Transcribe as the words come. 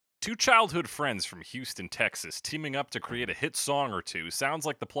Two childhood friends from Houston, Texas, teaming up to create a hit song or two sounds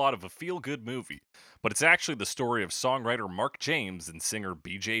like the plot of a feel good movie, but it's actually the story of songwriter Mark James and singer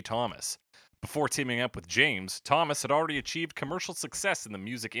BJ Thomas. Before teaming up with James, Thomas had already achieved commercial success in the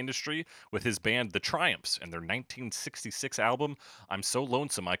music industry with his band The Triumphs and their 1966 album I'm So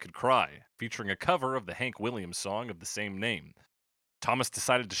Lonesome I Could Cry, featuring a cover of the Hank Williams song of the same name. Thomas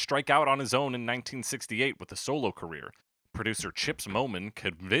decided to strike out on his own in 1968 with a solo career. Producer Chips Moman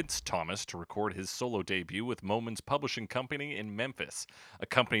convinced Thomas to record his solo debut with Moman's publishing company in Memphis, a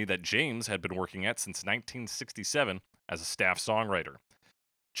company that James had been working at since 1967 as a staff songwriter.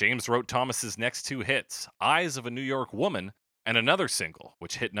 James wrote Thomas's next two hits, Eyes of a New York Woman and another single,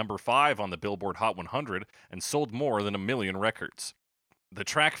 which hit number 5 on the Billboard Hot 100 and sold more than 1 million records. The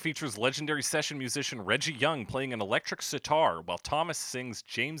track features legendary session musician Reggie Young playing an electric sitar while Thomas sings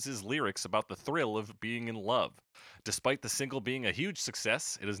James's lyrics about the thrill of being in love. Despite the single being a huge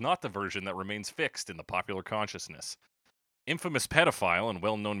success, it is not the version that remains fixed in the popular consciousness. Infamous pedophile and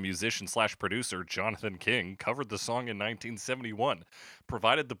well-known musician slash producer Jonathan King covered the song in 1971,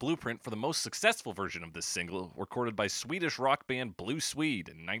 provided the blueprint for the most successful version of this single, recorded by Swedish rock band Blue Swede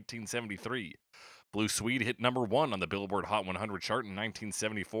in 1973. Blue Swede hit number 1 on the Billboard Hot 100 chart in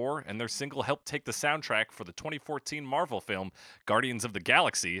 1974, and their single helped take the soundtrack for the 2014 Marvel film Guardians of the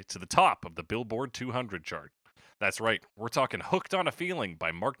Galaxy to the top of the Billboard 200 chart. That's right, we're talking Hooked on a Feeling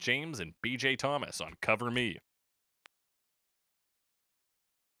by Mark James and BJ Thomas on Cover Me.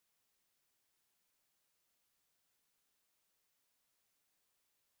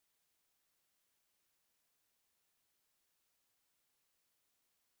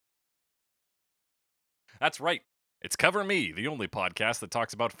 That's right. It's Cover Me, the only podcast that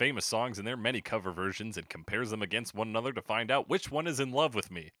talks about famous songs and their many cover versions and compares them against one another to find out which one is in love with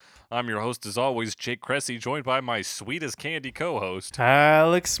me. I'm your host, as always, Jake Cressy, joined by my sweet as candy co-host,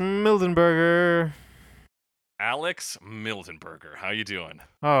 Alex Mildenberger. Alex Miltenberger. How you doing?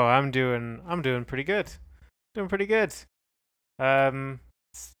 Oh, I'm doing pretty good. Doing pretty good.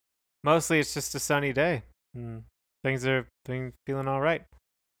 Mostly it's just a sunny day. Feeling all right.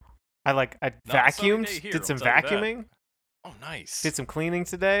 I Not a sunny vacuumed, day here, did some I'll tell you that. vacuuming, Oh, nice. did some cleaning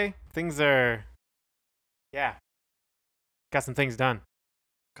today. Yeah. Got some things done.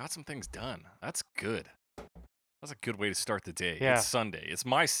 Got some things done. That's good. That's a good way to start the day. Yeah. It's Sunday. It's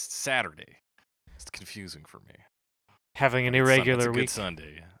my Saturday. It's confusing for me. Having an It's irregular a good week.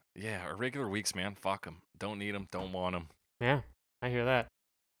 Sunday. Yeah, irregular weeks, man. Fuck them. Don't need them. Don't want them. Yeah, I hear that.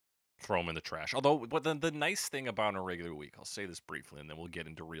 Throw them in the trash. Although, but the nice thing about an irregular week, I'll say this briefly, and then we'll get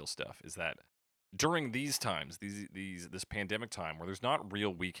into real stuff, is that during these times, this pandemic time, where there's not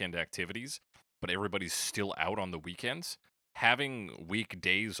real weekend activities, but everybody's still out on the weekends, having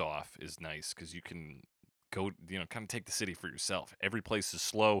weekdays off is nice because you can go, kind of take the city for yourself. Every place is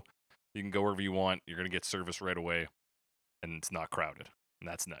slow. You can go wherever you want. You're gonna get service right away, and it's not crowded, and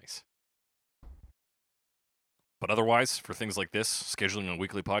that's nice. But otherwise, for things like this, scheduling a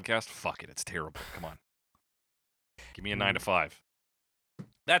weekly podcast, fuck it, it's terrible. Come on. Give me a 9 to 5.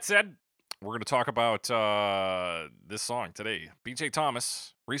 That said, we're going to talk about this song today. BJ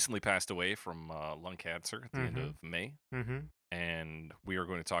Thomas recently passed away from lung cancer at the end of May. Mm-hmm. And we are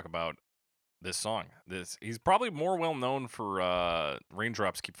going to talk about this song. He's probably more well known for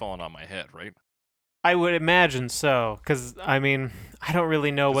Raindrops Keep Falling on My Head, right? I would imagine so, because, I don't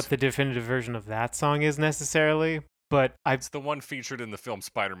really know what the definitive version of that song is necessarily, but It's the one featured in the film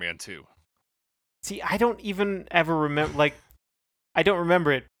Spider-Man 2. See, I don't even ever remember, I don't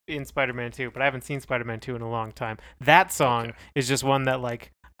remember it in Spider-Man 2, but I haven't seen Spider-Man 2 in a long time. That song is just one that,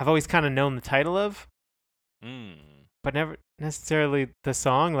 I've always kind of known the title of, but never necessarily the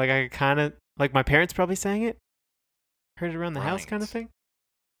song. I kind of, my parents probably sang it, heard it around the house kind of thing.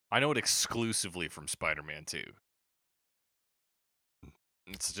 I know it exclusively from Spider-Man 2.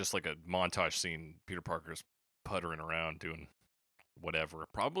 It's just like a montage scene. Peter Parker's puttering around doing whatever.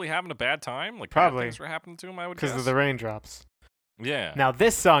 Probably having a bad time. Bad things were happening to him, I would guess. Because of the raindrops. Yeah. Now,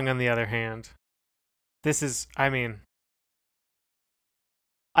 this song, on the other hand, this is, I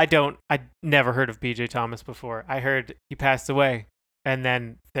never heard of BJ Thomas before. I heard he passed away. And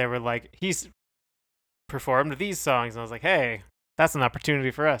then they were like, he's performed these songs. And I was like, hey, that's an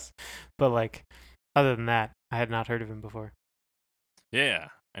opportunity for us. But other than that, I had not heard of him before. Yeah,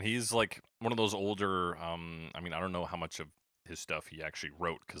 and he's one of those older. I don't know how much of his stuff he actually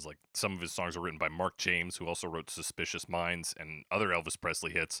wrote because some of his songs are written by Mark James, who also wrote "Suspicious Minds" and other Elvis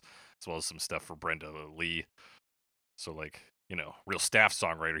Presley hits, as well as some stuff for Brenda Lee. So real staff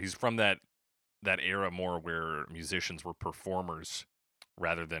songwriter. He's from that era more where musicians were performers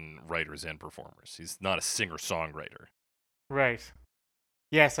rather than writers and performers. He's not a singer-songwriter. Right.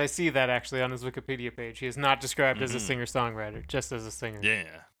 Yes, I see that actually on his Wikipedia page. He is not described as a Mhm. singer-songwriter, just as a singer.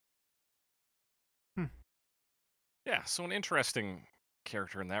 Yeah. Hmm. Yeah, so an interesting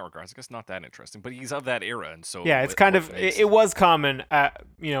character in that regards. I guess not that interesting, but he's of that era, and so Yeah, it's kind what of makes it was common,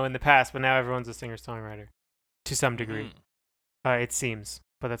 in the past, but now everyone's a singer-songwriter to some degree. Mhm. It seems,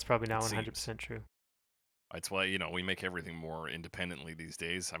 but that's probably not It 100% seems. true. That's why, we make everything more independently these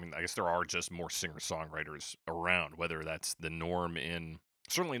days. I mean, I guess there are just more singer-songwriters around, whether that's the norm in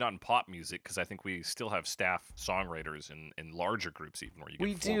certainly not in pop music, because I think we still have staff songwriters in larger groups even where you get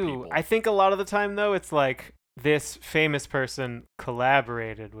We four do. people. I think a lot of the time though, it's like this famous person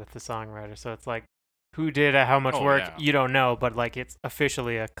collaborated with the songwriter, so it's like who did how much Oh work yeah. you don't know, but like it's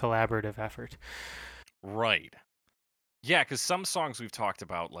officially a collaborative effort. Right. Yeah, because some songs we've talked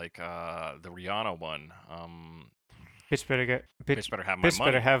about, like the Rihanna one, Bitch better get Bitch bitch Better Have My bitch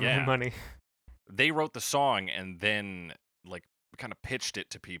better Money. have my Yeah. money. They wrote the song and then like kind of pitched it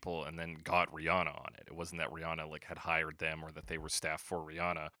to people and then got Rihanna on it. It wasn't that Rihanna like had hired them or that they were staff for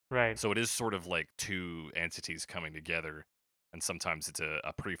Rihanna. Right. So it is sort of like two entities coming together. And sometimes it's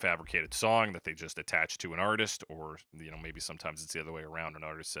a prefabricated song that they just attach to an artist, or maybe sometimes it's the other way around. An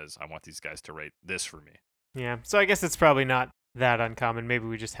artist says, "I want these guys to write this for me." Yeah. So I guess it's probably not that uncommon. Maybe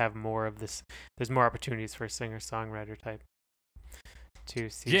we just have more of this. There's more opportunities for a singer-songwriter type to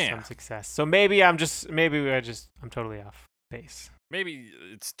see Yeah, some success. So maybe I'm totally off base. maybe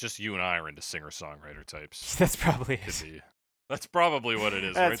it's just you and I are into singer-songwriter types. That's probably Could it. be. That's probably what it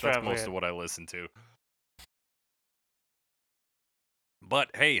is, That's right? That's probably most it. of what I listen to. But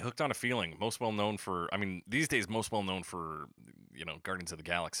hey, Hooked on a Feeling, most well known for, I mean, these days most well known for, Guardians of the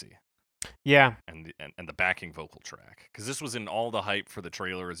Galaxy Yeah. and the backing vocal track, because this was in all the hype for the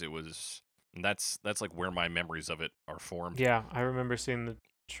trailers. It was, and that's like where my memories of it are formed. Yeah, I remember seeing the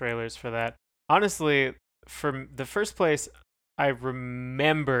trailers for that. Honestly, from the first place I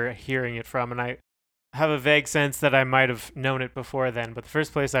remember hearing it from, and I have a vague sense that I might have known it before then, but the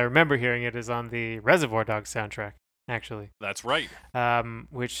first place I remember hearing it is on the Reservoir Dogs soundtrack, actually. That's right.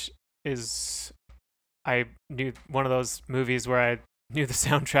 Which is I knew one of those movies where I knew the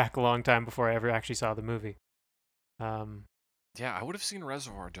soundtrack a long time before I ever actually saw the movie. Yeah, I would have seen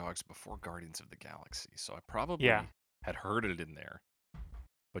Reservoir Dogs before Guardians of the Galaxy, so I probably Yeah. had heard it in there.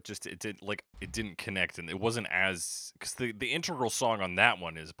 But just it didn't connect, and it wasn't as because the integral song on that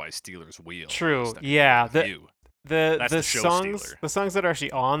one is by Steeler's Wheel. True. Stuck in Yeah. With You. The the show songs stealer. the songs that are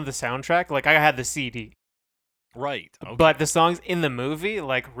actually on the soundtrack, like I had the CD. Right. Okay. But the songs in the movie,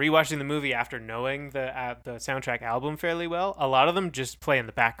 like rewatching the movie after knowing the soundtrack album fairly well, a lot of them just play in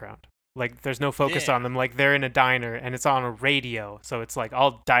the background. Like there's no focus Yeah. on them. Like they're in a diner and it's on a radio, so it's like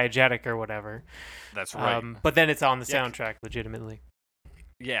all diegetic or whatever. That's right. But then it's on the Yeah, soundtrack legitimately.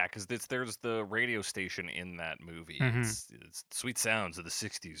 Yeah, because there's the radio station in that movie. Mhm. It's Sweet Sounds of the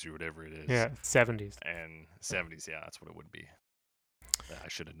 '60s or whatever it is. Yeah, 70s. And '70s. Yeah, that's what it would be. Yeah, I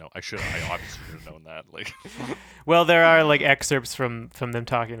should have known. I obviously should have known that. Like. Well, there are like excerpts from them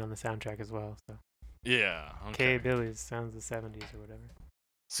talking on the soundtrack as well. So Yeah. K. Okay. Billy's Sounds of the 70s or whatever.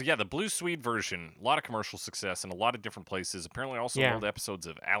 So yeah, the Blue Swede version, a lot of commercial success in a lot of different places. Apparently, also Yeah. old episodes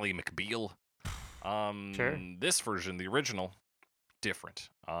of Ally McBeal. Sure. This version, the original, different.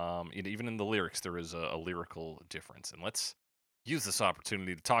 Even in the lyrics, there is a lyrical difference. And let's use this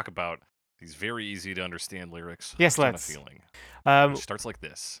opportunity to talk about these very easy to understand lyrics. Yes, Hooked on a let's. Feeling. Um, Which starts like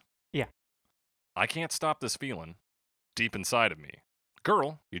this. Yeah. I can't stop this feeling deep inside of me.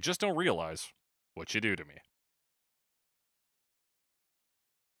 Girl, you just don't realize what you do to me.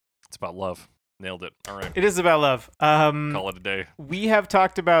 It's about love. Nailed it. All right. it is about love. Call it a day. We have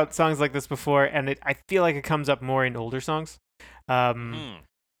talked about songs like this before, and I feel like it comes up more in older songs.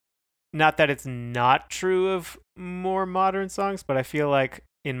 Not that it's not true of more modern songs, but I feel like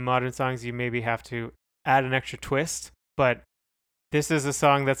in modern songs you maybe have to add an extra twist. But this is a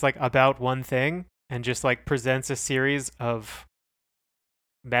song that's like about one thing and just like presents a series of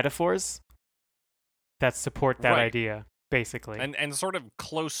metaphors that support that Right. idea, basically. And sort of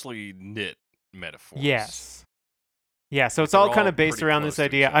closely knit metaphors. Yes. Yeah, so it's They're all kind all of based pretty around close this to each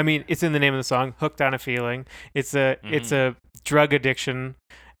idea. I other. mean, it's in the name of the song, "Hooked on a Feeling." It's a drug addiction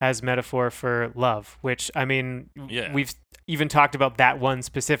as metaphor for love, which I mean, Yeah. we've even talked about that one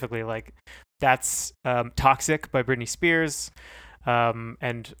specifically. Like that's "Toxic" by Britney Spears,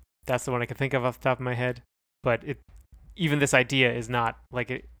 and that's the one I can think of off the top of my head. But even this idea is not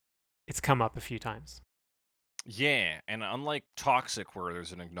like it's come up a few times. Yeah, and unlike Toxic, where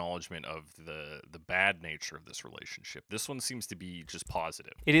there's an acknowledgement of the bad nature of this relationship, this one seems to be just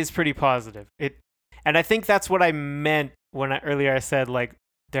positive. It is pretty positive. And I think that's what I meant when earlier I said like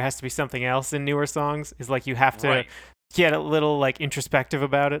there has to be something else in newer songs. Is like you have to Right. get a little like introspective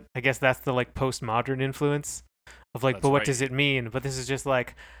about it. I guess that's the like postmodern influence of like, That's but what right. does it mean? But this is just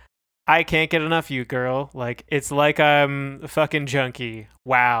like, I can't get enough of you, girl. Like, it's like I'm a fucking junkie.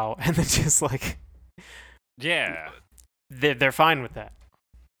 Wow. And then just like, Yeah. they're fine with that.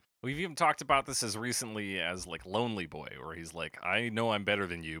 We've even talked about this as recently as like Lonely Boy, where he's like, I know I'm better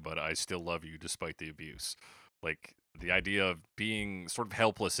than you, but I still love you despite the abuse. Like the idea of being sort of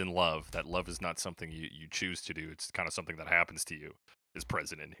helpless in love, that love is not something you choose to do, it's kind of something that happens to you, is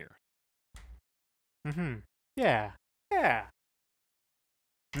present in here. Mm-hmm. Yeah. Yeah.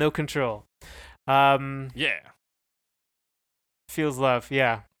 No control. Yeah. Feels love.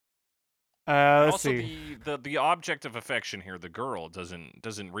 Yeah. Let's Also, see. the object of affection here, the girl,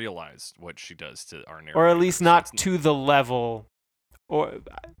 doesn't realize what she does to our narrator. Or at least so not it's to the level, or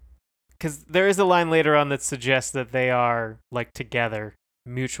because there is a line later on that suggests that they are like together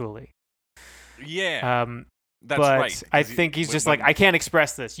mutually. Yeah, that's but right. I 'cause think he's just like, I can't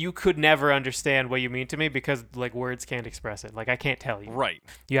express this. You could never understand what you mean to me because like words can't express it. Like I can't tell you. right.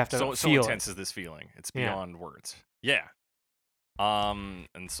 You have to So feel intense it. is this feeling. It's Yeah. beyond words. Yeah.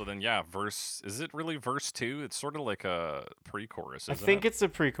 And so then is it really verse 2? It's sort of like a pre-chorus, I isn't think it? it's a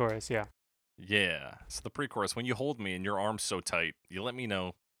pre-chorus. Yeah. Yeah. So the pre-chorus, when you hold me and your arms so tight, you let me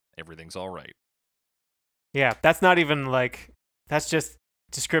know everything's all right. Yeah. That's not even like, that's just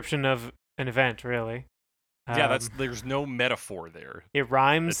description of an event, really. Yeah, there's no metaphor there. It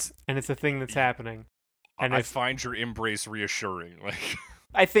rhymes and it's a thing that's happening. And I find your embrace reassuring. Like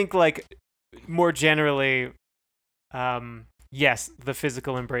I think like more generally, yes, the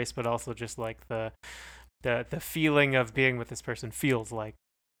physical embrace, but also just like the feeling of being with this person feels like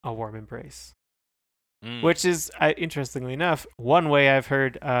a warm embrace. Which is, interestingly enough, one way I've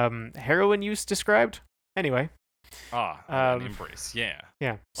heard heroin use described. Anyway. An embrace. Yeah.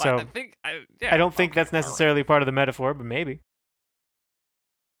 Yeah. Well, So I don't think that's necessarily part of the metaphor, but maybe.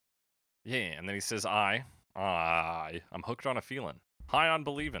 Yeah, and then he says, I'm hooked on a feeling. High on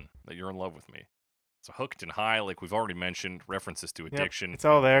believing that you're in love with me. So hooked and high, like we've already mentioned, references to addiction. It's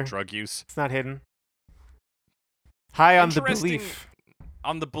all there. Drug use. It's not hidden. High on the Interesting- belief.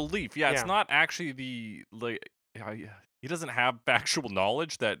 On the belief. Yeah, it's Yeah. not actually he doesn't have actual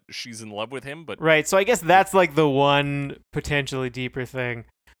knowledge that she's in love with him, but Right. So I guess that's like the one potentially deeper thing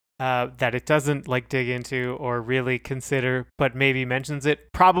that it doesn't like dig into or really consider, but maybe mentions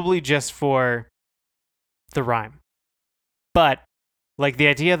it, probably just for the rhyme. But like the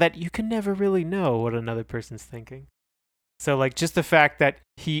idea that you can never really know what another person's thinking. So like just the fact that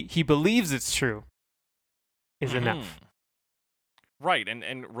he believes it's true is enough. Right,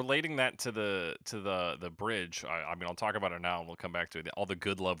 and relating that to the bridge, I mean, I'll talk about it now, and we'll come back to it. All the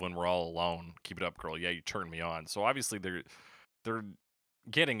good love when we're all alone. Keep it up, girl. Yeah, you turn me on. So obviously they're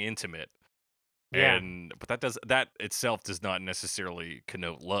getting intimate, Yeah. but that itself does not necessarily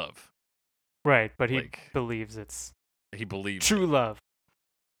connote love. Right, but he Like, believes it's He believes true love.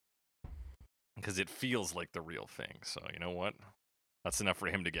 because it feels like the real thing. So you know what? That's enough for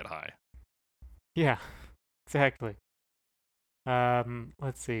him to get high. Yeah, exactly.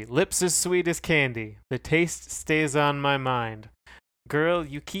 Let's see. Lips as sweet as candy. The taste stays on my mind. Girl,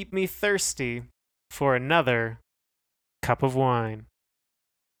 you keep me thirsty for another cup of wine.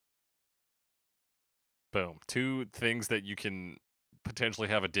 Boom. Two things that you can potentially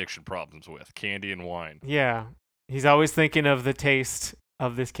have addiction problems with: candy and wine. Yeah. He's always thinking of the taste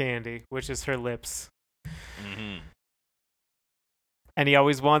of this candy, which is her lips. Mm-hmm. And he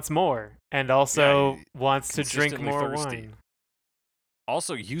always wants more, and also wants to drink consistently more thirsty. wine.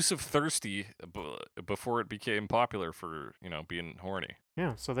 Also, use of thirsty before it became popular for, being horny.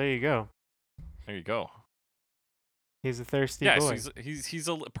 Yeah, so there you go. There you go. He's a thirsty Yeah, boy. so he's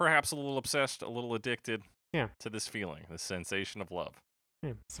perhaps a little obsessed, a little addicted. Yeah. To this feeling, this sensation of love.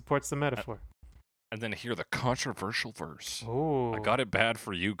 Yeah, supports the metaphor. And then hear the controversial verse. Oh. I got it bad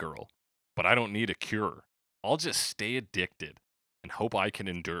for you, girl, but I don't need a cure. I'll just stay addicted and hope I can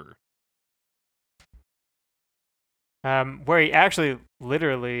endure. Where he actually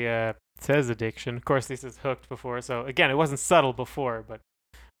literally says addiction. Of course, this is hooked before, so again, it wasn't subtle before, but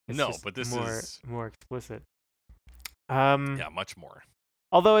it's No, just but this more, is more explicit. yeah, much more.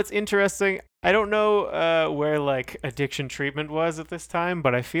 Although it's interesting, I don't know where like addiction treatment was at this time,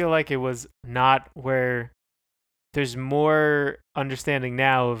 but I feel like it was not where there's more understanding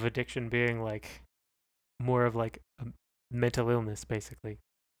now of addiction being like more of like a mental illness, basically.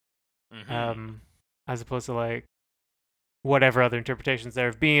 Mm-hmm. As opposed to like whatever other interpretations there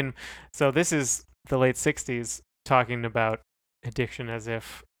have been. So this is the late 60s talking about addiction as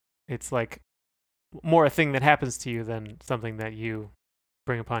if it's like more a thing that happens to you than something that you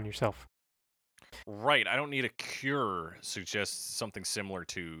bring upon yourself. Right. I don't need a cure suggests something similar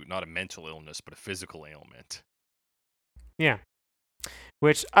to not a mental illness, but a physical ailment. Yeah.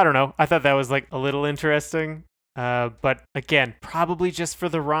 Which, I don't know. I thought that was like a little interesting. But again, probably just for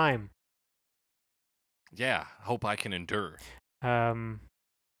the rhyme. Yeah. Hope I can endure.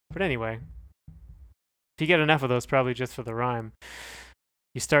 But anyway, if you get enough of those, probably just for the rhyme,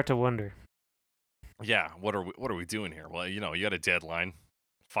 you start to wonder. Yeah. What are we doing here? Well, you got a deadline.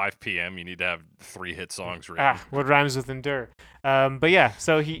 5 p.m. You need to have 3 hit songs ready. What rhymes with endure? But yeah,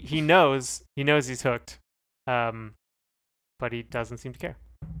 so he knows he's hooked. But he doesn't seem to care.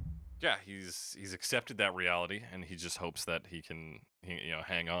 Yeah, he's accepted that reality, and he just hopes that he can,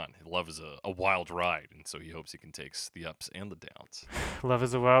 hang on. Love is a wild ride, and so he hopes he can take the ups and the downs. Love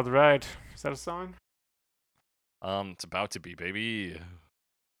is a wild ride. Is that a song? It's about to be, baby.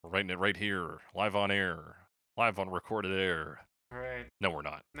 We're writing it right here, live on air, live on recorded air. All right. No, we're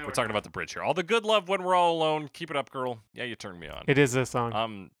not. No, we're talking about the bridge here. All the good love when we're all alone. Keep it up, girl. Yeah, you turned me on. It is a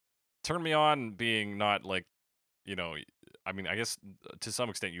song. Turn me on being not like, I mean, I guess to some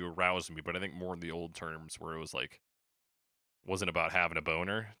extent you aroused me, but I think more in the old terms where it was like, wasn't about having a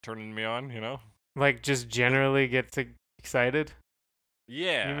boner turning me on, Like just generally get excited?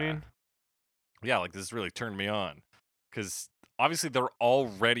 Yeah. You mean? Yeah, like this really turned me on. Because obviously they're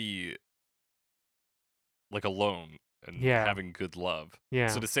already like alone and having good love. Yeah.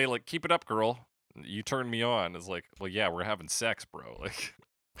 So to say like, keep it up, girl, you turned me on is like, well, yeah, we're having sex, bro. Like,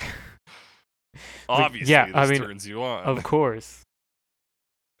 obviously this turns you on. Of course.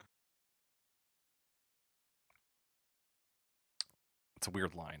 It's a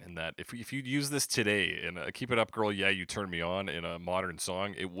weird line in that if you use this today in a Keep It Up Girl, yeah, you turn me on in a modern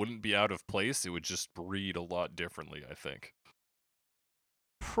song, it wouldn't be out of place. It would just read a lot differently, I think.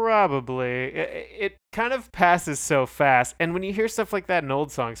 Probably. It kind of passes so fast. And when you hear stuff like that in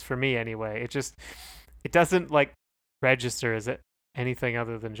old songs, for me anyway, it doesn't like register as anything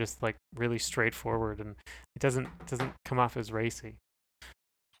other than just like really straightforward, and it doesn't come off as racy.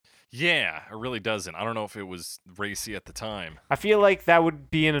 Yeah, it really doesn't. I don't know if it was racy at the time. I feel like that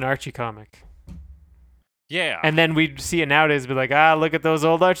would be in an Archie comic. Yeah. And then we'd see it nowadays, be like, look at those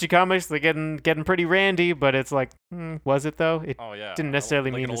old Archie comics. They're getting pretty randy, but it's like, was it though? It didn't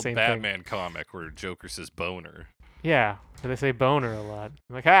necessarily mean the same thing. Like an old Batman comic where Joker says boner. Yeah, but they say boner a lot.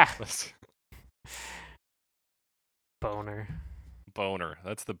 I'm like, boner. Boner.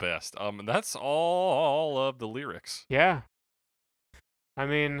 That's the best. That's all of the lyrics. Yeah. I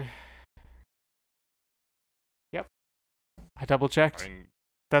mean, yep. I double checked.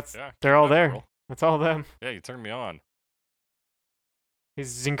 They're all there. Girl. That's all them. Yeah, you turned me on.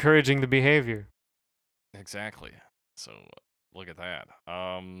 He's encouraging the behavior. Exactly. So look at that.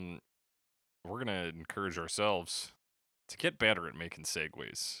 We're gonna encourage ourselves to get better at making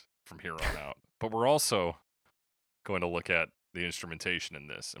segues from here on out. But we're also going to look at the instrumentation in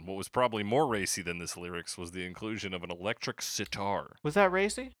this. And what was probably more racy than this lyrics was the inclusion of an electric sitar. Was that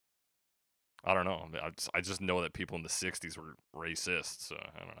racy? I don't know. I just know that people in the 60s were racist, so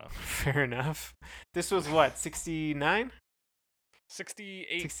I don't know. Fair enough. This was what, 69?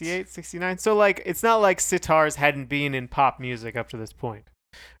 68. 68, 69? So, like, it's not like sitars hadn't been in pop music up to this point,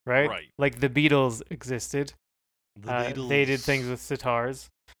 right? Right. Like, the Beatles existed. The Beatles. They did things with sitars.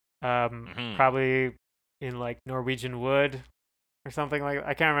 Probably in, like, Norwegian Wood or something like that.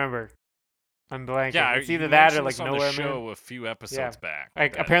 I can't remember. I'm blanking. Yeah, it's either that or like Nowhere Man. Show a few episodes back.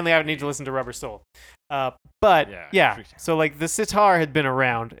 Apparently, I would need to listen to Rubber Soul. But yeah, so like the sitar had been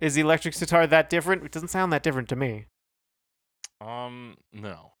around. Is the electric sitar that different? It doesn't sound that different to me.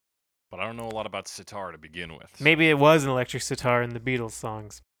 No, but I don't know a lot about sitar to begin with. So. Maybe it was an electric sitar in the Beatles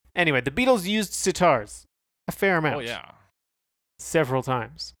songs. Anyway, the Beatles used sitars a fair amount. Oh yeah, several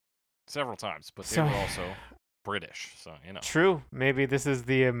times. But they were also British, so you know. True. Maybe this is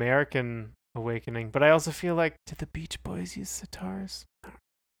the American awakening, but I also feel like, did the Beach Boys use sitars? I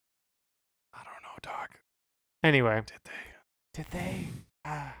don't know, dog. Anyway, did they?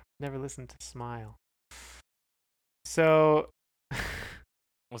 Never listened to Smile. So,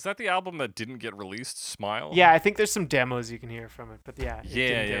 was that the album that didn't get released? Smile. Yeah, I think there's some demos you can hear from it, but yeah.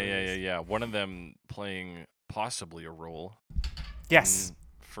 Yeah. One of them playing possibly a role. Yes. In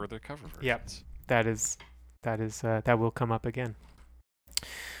further cover versions. Yep. That will come up again.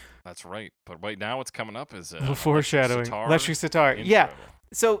 That's right. But right now what's coming up is foreshadowing. Electric sitar. Intro. Yeah.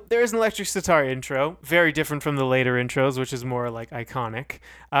 So there is an electric sitar intro, very different from the later intros, which is more like iconic.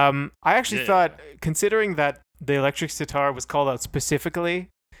 I actually thought, considering that the electric sitar was called out specifically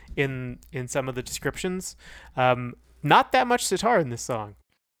in some of the descriptions, not that much sitar in this song.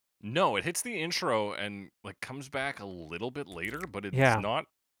 No, it hits the intro and like comes back a little bit later, but it's not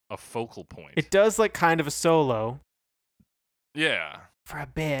a focal point. It does like kind of a solo Yeah. for a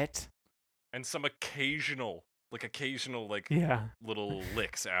bit. And some occasional Yeah, little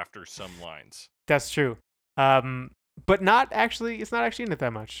licks after some lines. that's true. But not actually. It's not actually in it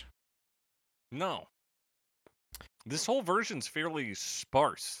that much. No. This whole version's fairly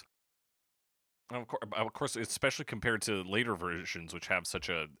sparse. Of course, especially compared to later versions, which have such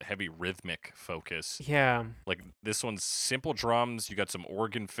a heavy rhythmic focus. Yeah, Like this one's simple drums. You got some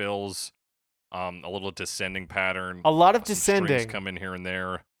organ fills, a little descending pattern. a lot of Some strings descending. come in here and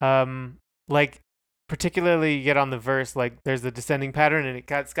there. Like particularly you get on the verse, like there's the descending pattern, and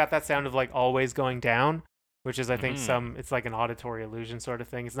it's got that sound of like always going down, which is I think it's like an auditory illusion sort of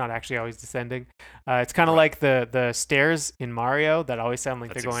thing. It's not actually always descending. It's kind of like the stairs in Mario that always sound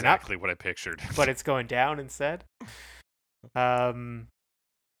like That's they're going exactly up, what I pictured. but it's going down instead.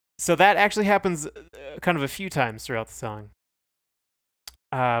 So that actually happens kind of a few times throughout the song.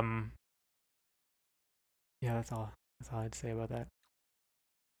 Yeah, that's all. That's all I'd say about that.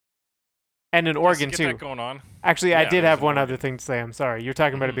 And an organ Get too. that going on. Actually, I Yeah, did there's have an one other organ. thing to say. I'm sorry. You're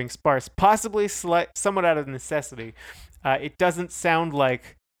talking about it Mhm. being sparse, possibly somewhat out of necessity. It doesn't sound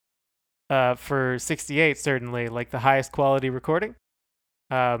like, for 68, certainly, like the highest quality recording.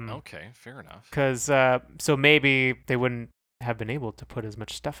 Okay, fair enough. Because so maybe they wouldn't have been able to put as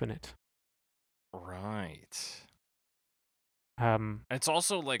much stuff in it. Right. Um, It's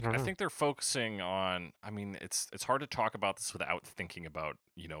also like I don't I know. think they're focusing on. I mean, it's hard to talk about this without thinking about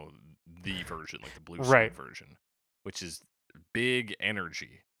the version, like the Blue Right. Suite version, which is big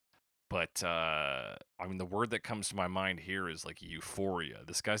energy. But I mean, the word that comes to my mind here is like euphoria.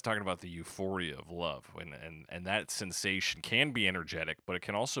 This guy's talking about the euphoria of love, and that sensation can be energetic, but it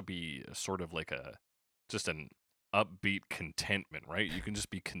can also be sort of like just an upbeat contentment, right? You can just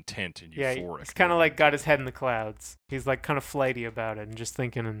be content and Yeah, euphoric. he's kind of knowing like you're got his good. head in the clouds. He's like kind of flighty about it and just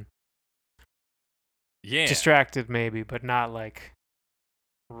thinking and Yeah, distracted maybe, but not like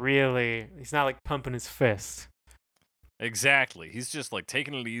really. He's not like pumping his fist. exactly. He's just like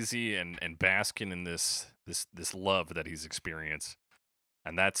taking it easy and basking in this love that he's experienced.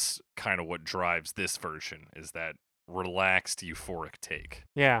 And that's kind of what drives this version is that relaxed euphoric take.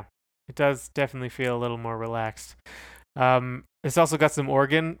 Yeah, it does definitely feel a little more relaxed. It's also got some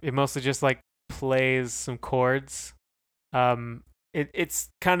organ. It mostly just like plays some chords. It's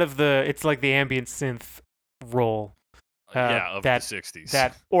kind of it's like the ambient synth role. Yeah, of the That 60s.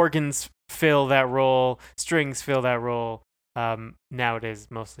 that organs fill that role, strings fill that role. Nowadays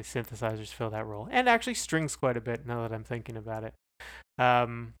mostly synthesizers fill that role, and actually strings quite a bit. Now that I'm thinking about it,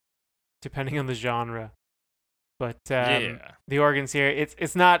 depending on the genre. But Yeah. the organs here,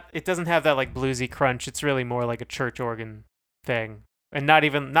 it's not. It doesn't have that like bluesy crunch. It's really more like a church organ thing, and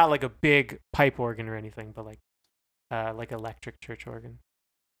not like a big pipe organ or anything, but like electric church organ.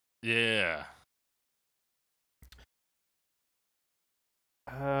 Yeah.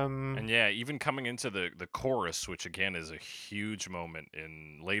 And yeah, even coming into the chorus, which again is a huge moment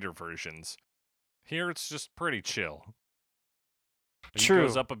in later versions, here it's just pretty chill. He True.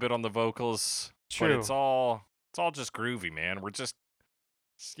 goes up a bit on the vocals, but True. it's all just groovy, man. We're just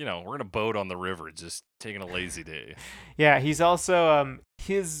we're in a boat on the river, just taking a lazy day. Yeah, he's also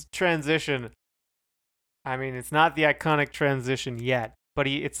his transition. I mean, it's not the iconic transition yet, but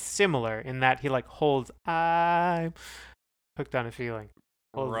it's similar in that he like holds I'm hooked on a feeling.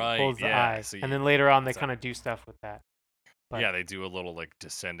 Holds the Yeah. I. So And then later on they it's kind of do stuff with that. But, yeah, they do a little like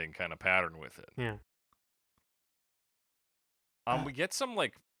descending kind of pattern with it. yeah. We get some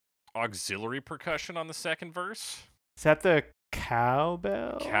like auxiliary percussion on the second verse. Is that the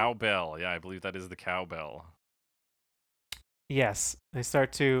cowbell? Cowbell. Yeah, I believe that is the cowbell. Yes, they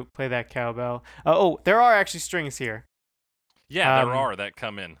start to play that cowbell. There are actually strings here. Yeah, there are that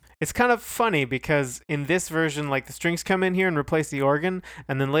come in. It's kind of funny because in this version, like the strings come in here and replace the organ,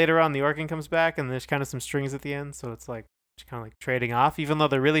 and then later on the organ comes back and there's kind of some strings at the end, so it's like kind of like trading off, even though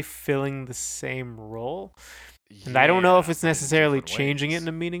they're really filling the same role. And I don't know if it's but in necessarily different changing it ways. in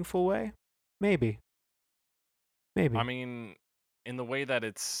a meaningful way. Maybe. I mean, in the way that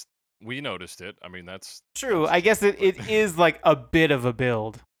we noticed it. I mean, that's True. that's I guess true, it but- is like a bit of a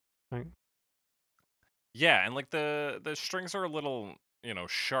build. Right? Yeah, and like the strings are a little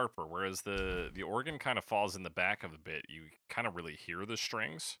sharper, whereas the organ kind of falls in the back of the bit. You kind of really hear the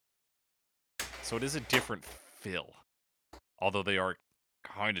strings, so it is a different fill. Although they are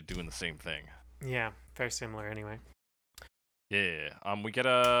kind of doing the same thing. Yeah, very similar anyway. Yeah. We get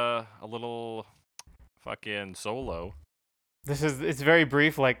a little fucking solo. It's very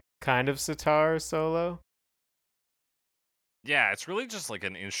brief, like kind of sitar solo. Yeah, it's really just like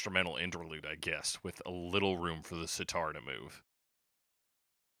an instrumental interlude, I guess, with a little room for the sitar to move.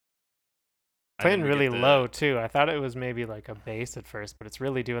 playing really low too. I thought it was maybe like a bass at first, but it's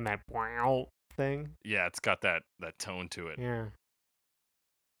really doing that wow thing. Yeah, it's got that tone to it. Yeah.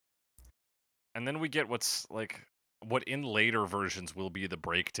 And then we get what in later versions will be the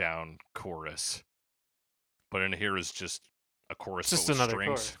breakdown chorus. But in here is just a chorus Just with another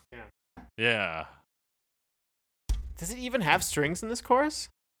strings. chorus. Yeah. Yeah. Does it even have strings in this chorus?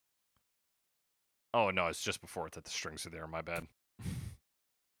 Oh no, it's just before it that the strings are there. My bad.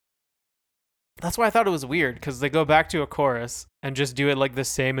 That's why I thought it was weird, because they go back to a chorus and just do it like the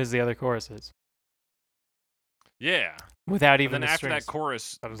same as the other choruses. Yeah. Without And even then the after strings. that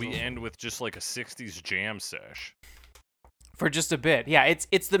chorus, That was we awesome. end with just like a 60s jam sesh. For just a bit. Yeah,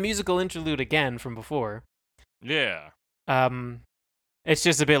 it's the musical interlude again from before. Yeah. It's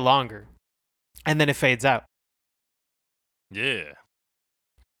just a bit longer. And then it fades out. Yeah.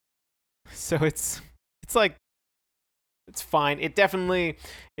 So it's like it's fine. It definitely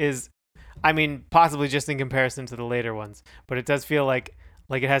is, I mean, possibly just in comparison to the later ones, but it does feel like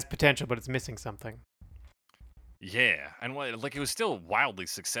it has potential, but it's missing something. Yeah. And it was still wildly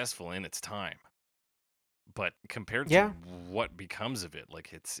successful in its time. But compared Yeah. to what becomes of it,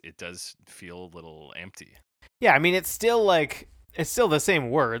 like it does feel a little empty. Yeah, I mean, it's still the same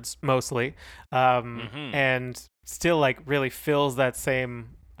words mostly, and still like really fills that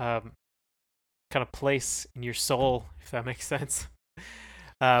same kind of place in your soul, if that makes sense.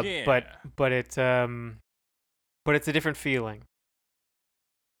 Yeah. But it's a different feeling.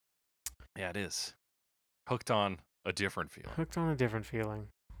 Yeah, it is. Hooked on a different feeling. Hooked on a different feeling.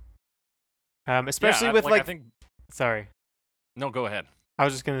 Especially with I think. Sorry. No, go ahead. I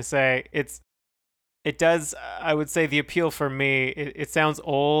was just gonna say it does. I would say the appeal for me. It sounds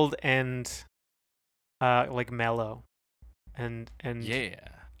old and like mellow, and Yeah.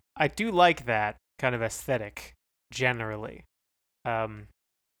 I do like that kind of aesthetic generally.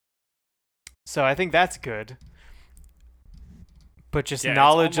 So I think that's good. But just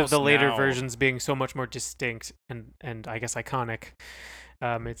knowledge of the later versions being so much more distinct and I guess iconic,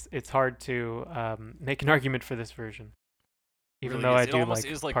 it's hard to make an argument for this version. Even though I do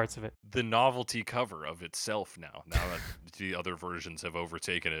like parts of it. The novelty cover of itself now that the other versions have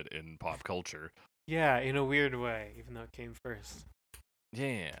overtaken it in pop culture. Yeah, in a weird way, even though it came first.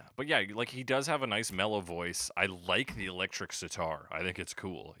 Yeah, but yeah, like he does have a nice mellow voice. I like the electric sitar. I think it's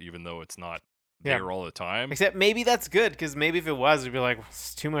cool, even though it's not there all the time. Except maybe that's good, because maybe if it was, it'd be like,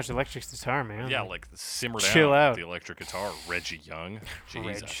 it's too much electric guitar, man. Yeah, like simmer down chill out. with the electric guitar. Reggie Young.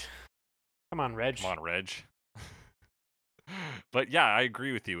 Jesus. Reg. Come on, Reg. Come on, Reg. But yeah, I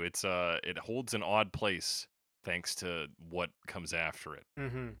agree with you. It's it holds an odd place thanks to what comes after it.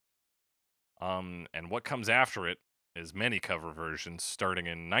 Mm-hmm. And what comes after it is many cover versions, starting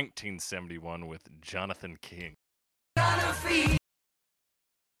in 1971 with Jonathan King.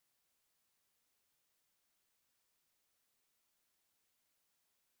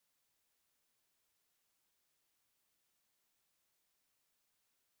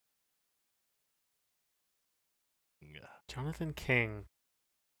 Jonathan King.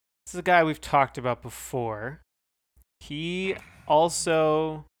 This is a guy we've talked about before. He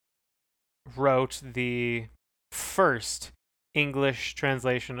also wrote the first English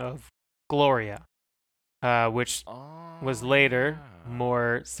translation of Gloria, which was later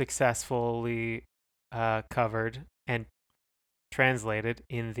more successfully covered and translated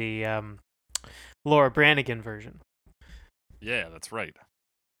in the Laura Branigan version. Yeah, that's right.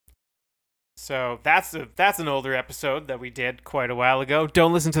 So that's an older episode that we did quite a while ago.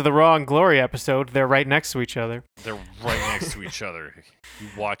 Don't listen to the wrong Gloria episode. They're right next to each other. They're right next to each other.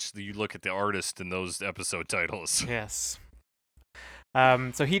 You look at the artist in those episode titles. Yes.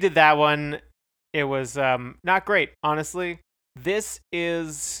 So he did that one. It was not great, honestly. This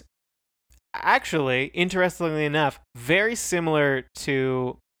is actually, interestingly enough, very similar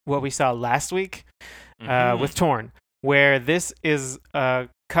to what we saw last week with Torn, where this is a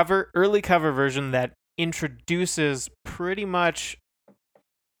early cover version that introduces pretty much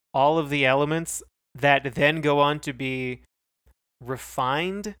all of the elements that then go on to be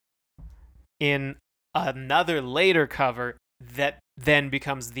refined in another later cover that then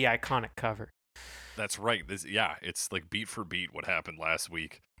becomes the iconic cover. That's right. It's like beat for beat what happened last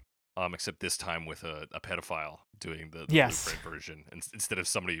week, except this time with a pedophile doing the blueprint version instead of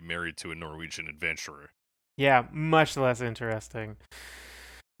somebody married to a Norwegian adventurer. Yeah, much less interesting.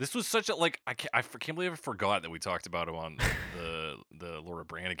 This was such a I can't believe I forgot that we talked about him on the the Laura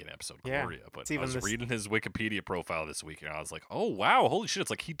Branigan episode, Yeah, Gloria. But it's I even was this. reading his Wikipedia profile this week, and I was like, oh wow, holy shit! It's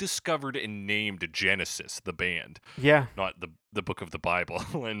like he discovered and named Genesis, the band, Yeah, not the book of the Bible,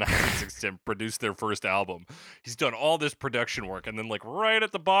 in 1960, produced their first album. He's done all this production work, and then like right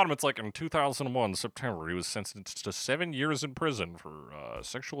at the bottom, it's like in 2001 September, he was sentenced to 7 years in prison for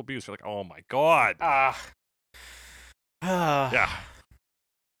sexual abuse. You're like, oh my god, ah, yeah.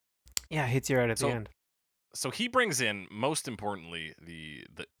 yeah, hits you right at the So end. so he brings in, most importantly, the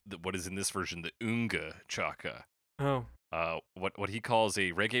what is in this version the Unga Chaka, Oh, what he calls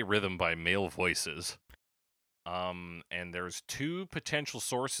a reggae rhythm by male voices. And there's two potential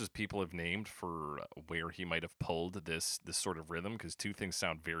sources people have named for where he might have pulled this sort of rhythm, because two things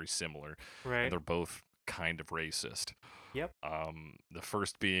sound very similar, and right. they're both kind of racist. Yep. The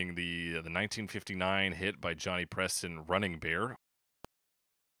first being the 1959 hit by Johnny Preston, "Running Bear,"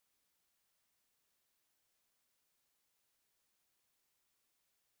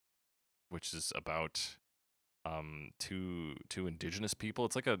 which is about two indigenous people.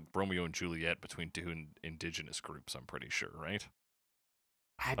 It's like a Romeo and Juliet between two indigenous groups, I'm pretty sure, right?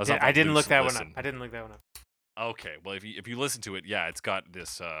 I didn't look that one up. I didn't look that one up. Okay, well, if you listen to it, yeah, it's got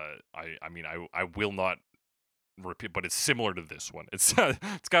this. I will not repeat, but it's similar to this one. It's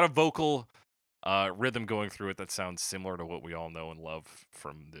it's got a vocal rhythm going through it that sounds similar to what we all know and love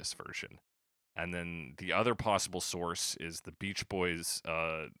from this version. And then the other possible source is the Beach Boys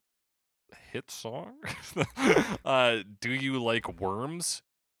hit song, "Do You Like Worms,"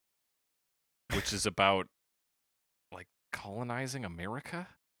 which is about like colonizing America.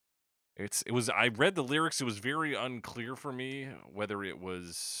 I read the lyrics. It was very unclear for me whether it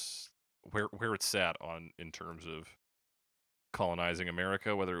was where it sat on in terms of colonizing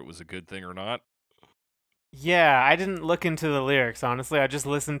America, whether it was a good thing or not. Yeah, I didn't look into the lyrics, honestly. I just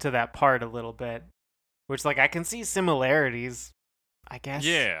listened to that part a little bit, which like I can see similarities, I guess.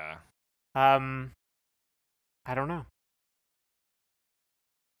 Yeah. I don't know.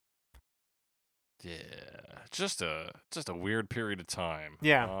 Yeah. Just a weird period of time.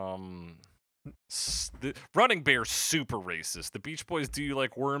 Yeah. The Running Bear, super racist. The Beach Boys, "Do You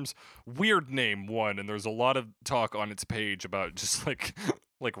Like Worms," weird name one, and there's a lot of talk on its page about just like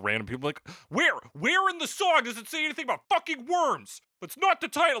like random people like, where in the song does it say anything about fucking worms? That's not the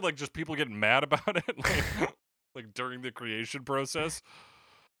title. Like just people getting mad about it, like during the creation process.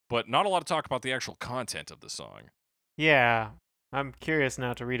 But not a lot of talk about the actual content of the song. Yeah. I'm curious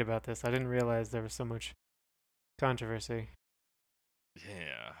now to read about this. I didn't realize there was so much controversy.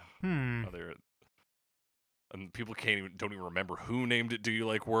 Yeah. Hmm. And people don't even remember who named it "Do You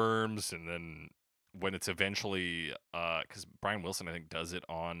Like Worms," and then when it's eventually because Brian Wilson, I think, does it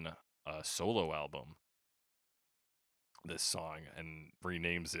on a solo album, this song, and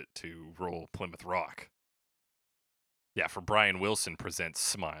renames it to "Roll Plymouth Rock." Yeah, for Brian Wilson presents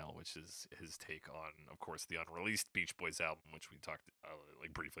 "Smile," which is his take on, of course, the unreleased Beach Boys album, which we talked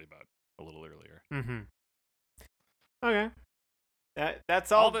like briefly about a little earlier. Mm-hmm. Okay.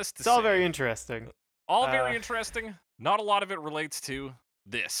 That's all. It's all very interesting. All very interesting. Not a lot of it relates to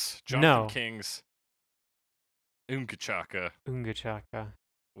this Jonathan King's Unga Chaka. Unga Chaka.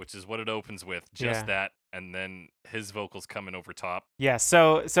 Which is what it opens with, just that, and then his vocals coming over top. Yeah,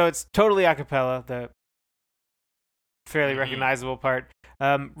 so it's totally a cappella, the fairly recognizable part.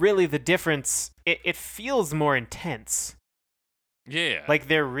 Really, the difference, it feels more intense. Yeah. Like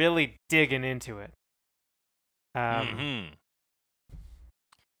they're really digging into it.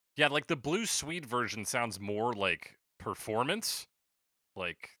 Yeah, like the Blue Suede version sounds more like performance,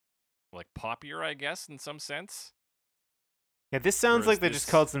 like poppier, I guess, in some sense. Yeah, this sounds like they just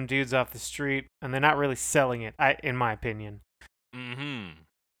called some dudes off the street, and they're not really selling it, in my opinion.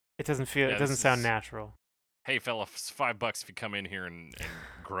 It doesn't feel. It doesn't sound natural. Hey, fella, it's $5 if you come in here and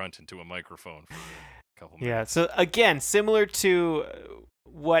grunt into a microphone for a couple minutes. Yeah. So again, similar to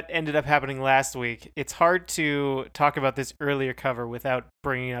what ended up happening last week, it's hard to talk about this earlier cover without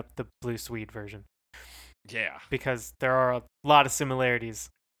bringing up the Blue Suede version. Yeah. Because there are a lot of similarities.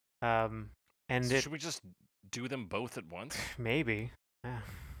 And so should we just do them both at once? Maybe. Yeah.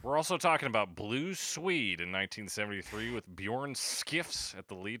 We're also talking about Blue Suede in 1973 with Bjorn Skifs at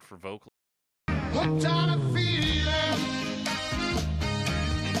the lead for vocals. Hooked on a feeling,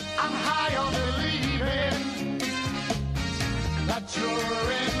 I'm high on believing that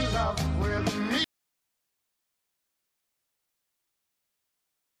you're in love with me.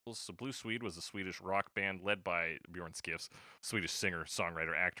 So Blue Suede was a Swedish rock band led by Bjorn Skifs, Swedish singer,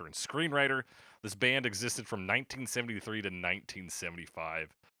 songwriter, actor, and screenwriter. This band existed from 1973 to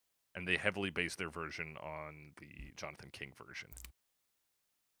 1975, and they heavily based their version on the Jonathan King version.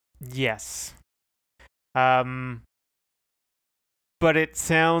 Yes. but it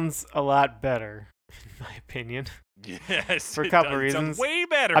sounds a lot better, in my opinion. Yes, For a it couple does. It sounds reasons. way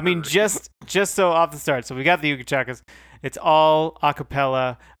better. I mean, just so off the start. So we got the Ooga Chakas. It's all a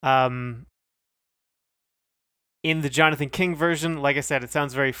cappella. In the Jonathan King version, like I said, it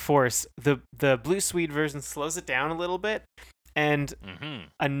sounds very forced. The Blue Swede version slows it down a little bit. And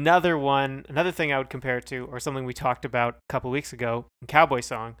another thing I would compare it to, or something we talked about a couple weeks ago, in Cowboy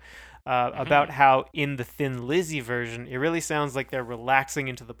Song, about how in the Thin Lizzy version, it really sounds like they're relaxing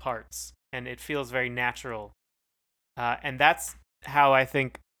into the parts, and it feels very natural. And that's how I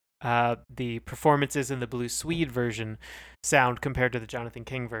think the performances in the Blue Swede version sound compared to the Jonathan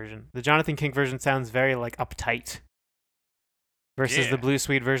King version. The Jonathan King version sounds very like uptight, versus the Blue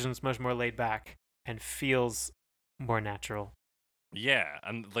Swede version is much more laid back and feels more natural. Yeah,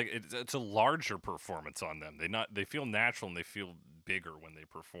 and like it's a larger performance on them. They feel natural and they feel bigger when they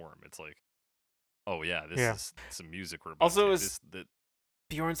perform. It's like, oh yeah, this is some music we're about Also, to.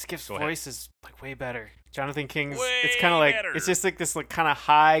 Bjorn Skiff's Go ahead. voice is like way better. Jonathan King's, it's Way kind of like better. it's just like this like kind of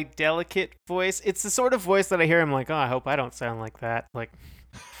high, delicate voice. It's the sort of voice that I hear him like, oh, I hope I don't sound like that. Like,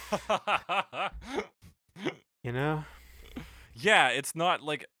 you know? Yeah, it's not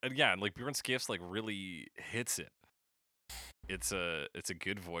like like Bjorn Skiff's like really hits it. It's a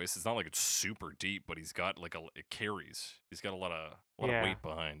good voice. It's not like it's super deep, but he's got like it carries. He's got a lot of weight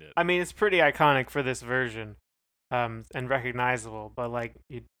behind it. I mean, it's pretty iconic for this version, and recognizable. But like,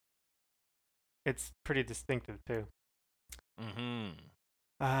 it's pretty distinctive too.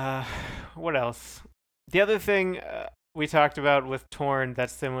 What else? The other thing we talked about with Torn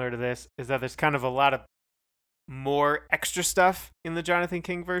that's similar to this is that there's kind of a lot of more extra stuff in the Jonathan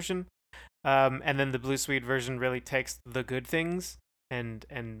King version. And then the Blue Swede version really takes the good things and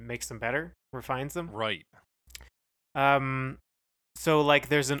makes them better, refines them. Right. So like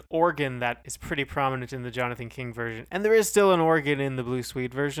there's an organ that is pretty prominent in the Jonathan King version, and there is still an organ in the Blue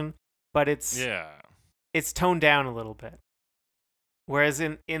Swede version, but it's toned down a little bit. Whereas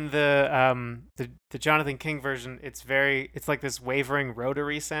in the Jonathan King version, it's like this wavering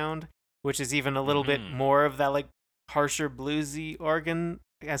rotary sound, which is even a little bit more of that like harsher bluesy organ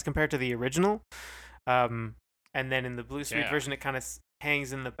as compared to the original. And then in the Blue Swede version, it kind of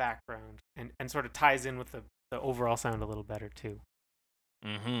hangs in the background and sort of ties in with the overall sound a little better too.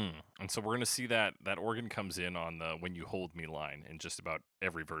 And so we're gonna see that organ comes in on the "When You Hold Me" line in just about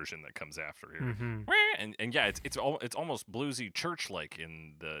every version that comes after here. And yeah, it's almost bluesy church-like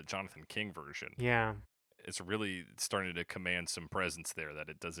in the Jonathan King version. Yeah, it's really starting to command some presence there that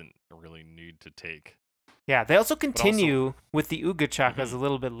it doesn't really need to take. Yeah, they also continue with the Ooga Chakas a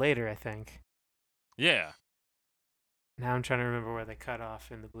little bit later, I think. Yeah. Now I'm trying to remember where they cut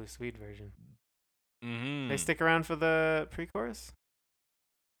off in the Blue Swede version. They stick around for the pre-chorus?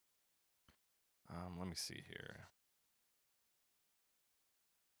 Let me see here.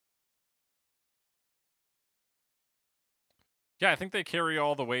 Yeah, I think they carry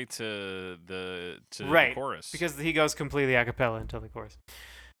all the way to the chorus. Because he goes completely a cappella until the chorus.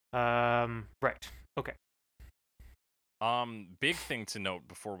 Right. Okay. Big thing to note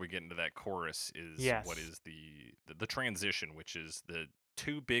before we get into that chorus is what is the transition, which is the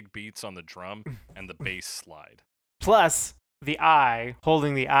two big beats on the drum and the bass slide. Plus the eye,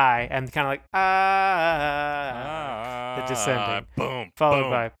 holding the eye, and kind of like the descending, boom, followed boom,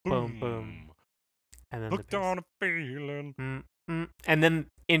 by boom, boom, and then hooked on a feeling, and then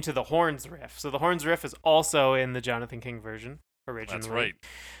into the horns riff. So the horns riff is also in the Jonathan King version originally. That's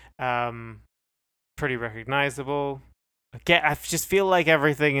right. Pretty recognizable. Again, I just feel like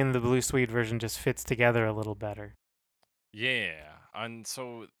everything in the Blue Swede version just fits together a little better. Yeah. And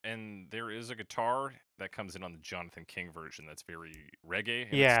there is a guitar that comes in on the Jonathan King version that's very reggae.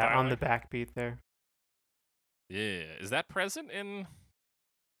 Yeah, on the backbeat there. Yeah. Is that present in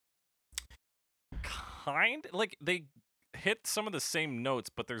kind? Like they hit some of the same notes,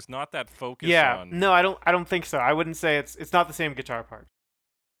 but there's not that focus on... No, I don't think so. I wouldn't say it's not the same guitar part.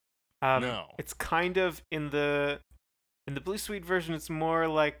 No. It's kind of in the Blue Swede version, it's more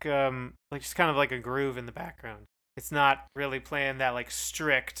like just kind of like a groove in the background. It's not really playing that like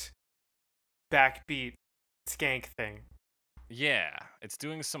strict backbeat skank thing. Yeah, it's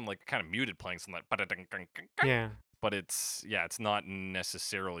doing some like kind of muted playing, some like yeah. But it's not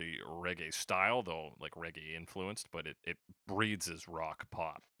necessarily reggae style though, like reggae influenced, but it breathes as rock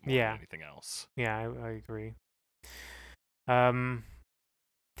pop more than anything else. Yeah, I agree. I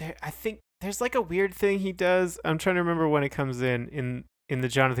think there's like a weird thing he does. I'm trying to remember when it comes in the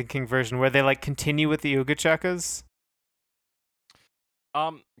Jonathan King version where they like continue with the Ooga Chakas.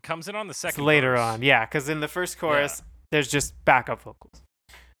 Comes in on the second later verse. on, yeah, because in the first chorus there's just backup vocals.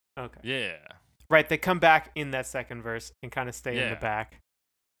 Okay. Yeah. Right, they come back in that second verse and kind of stay in the Yeah.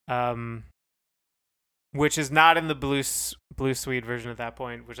 back. Which is not in the Blue Suede version at that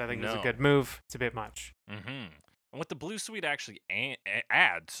point, which I think is a No. good move. It's a bit much. Mm-hmm. And what the Blue Suite actually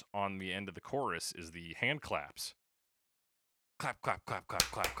adds on the end of the chorus is the hand claps. Clap, clap, clap, clap,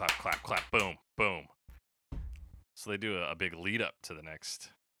 clap, clap, clap, clap, boom, boom. So they do a big lead up to the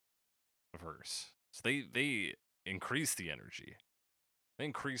next verse. So they increase the energy. They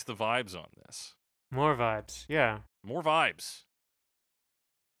increase the vibes on this. More vibes, yeah. More vibes.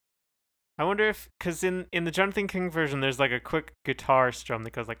 I wonder if, because in the Jonathan King version, there's like a quick guitar strum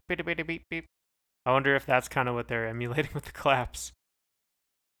that goes like beep beep beep beep. I wonder if that's kind of what they're emulating with the claps.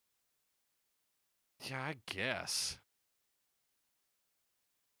 Yeah, I guess.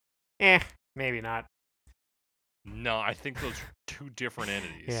 Maybe not. No, I think those are two different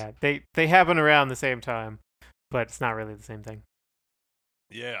entities. Yeah, they happen around the same time, but it's not really the same thing.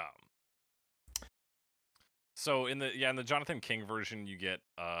 Yeah. So in the Jonathan King version, you get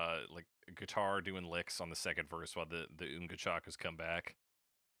like a guitar doing licks on the second verse while the Oomga Chakas come back.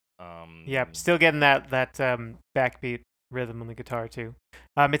 Yep, still getting that backbeat rhythm on the guitar too.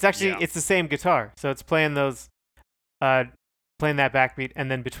 It's actually Yeah. it's the same guitar, so it's playing those, playing that backbeat, and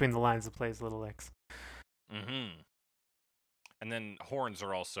then between the lines it plays little licks. Mm-hmm. And then horns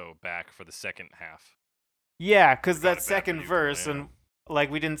are also back for the second half. Yeah, because Forgot that about second Beautiful, verse, yeah. and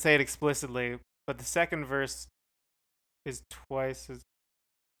like we didn't say it explicitly, but the second verse is twice as.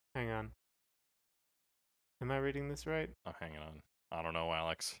 Hang on. Am I reading this right? Oh, hang on. I don't know,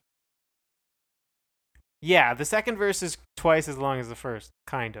 Alex. Yeah, the second verse is twice as long as the first,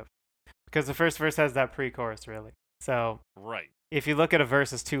 kind of. Because the first verse has that pre-chorus, really. So Right. if you look at a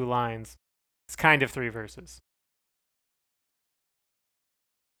verse as 2 lines, it's kind of 3 verses.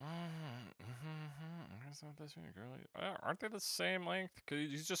 Aren't they the same length? Because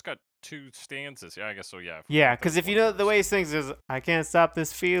he's just got 2 stanzas. Yeah, I guess so. Yeah. Yeah, because if you know the way he sings is, I can't stop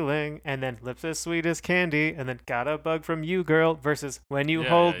this feeling, and then lips as sweet as candy, and then got a bug from you, girl, versus when you Yeah,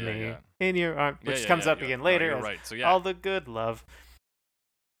 hold yeah, me yeah. in your arm, which comes up again later You're as right. So yeah. all the good love.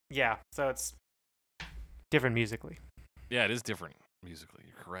 Yeah, so it's different musically. Yeah, it is different musically.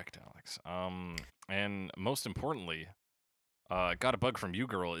 You're correct, Alex. And most importantly, "Got a Bug from You,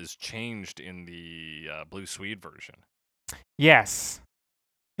 Girl" is changed in the Blue Swede version. Yes,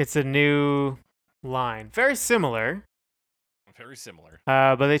 it's a new line. Very similar, Very similar.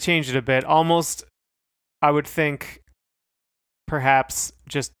 but they changed it a bit. Almost, I would think, perhaps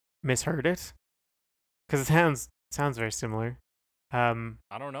just misheard it, because it sounds very similar. I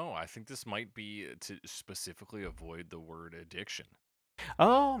don't know. I think this might be to specifically avoid the word addiction,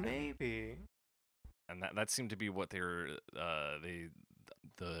 Oh, maybe. and that seemed to be what the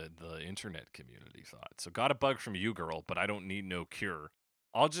internet community thought. So, "Got a bug from you, girl, but I don't need no cure.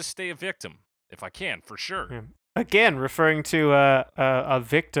 I'll just stay a victim if I can, for sure." Yeah. Again, referring to a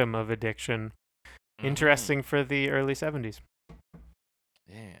victim of addiction. Mhm. Interesting for the early 70s.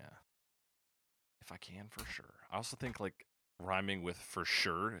 Yeah. If I can, for sure. I also think like rhyming with "for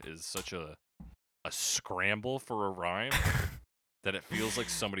sure" is such a scramble for a rhyme that it feels like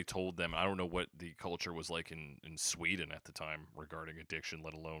somebody told them. I don't know what the culture was like in Sweden at the time regarding addiction,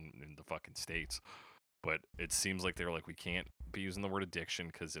 let alone in the fucking States. But it seems like they're like, we can't be using the word addiction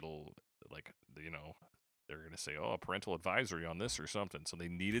because it'll, like, they're going to say, oh, parental advisory on this or something. So they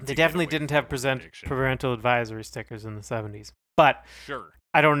needed to They get definitely away didn't from have the word addiction. parental advisory stickers in the 70s. But Sure.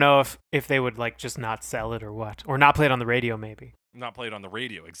 I don't know if they would like just not sell it or what. Or not play it on the radio, maybe. Not played on the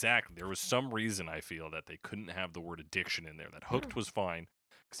radio, exactly. There was some reason, I feel, that they couldn't have the word addiction in there. That hooked was fine,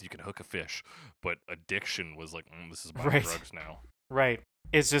 because you can hook a fish. But addiction was like, this is buying Right. drugs now. Right.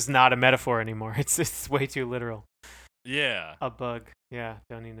 It's just not a metaphor anymore. It's way too literal. Yeah. A bug. Yeah,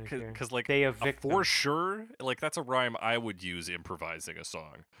 don't need no cure. Because, like, They a evict for sure, like, that's a rhyme I would use improvising a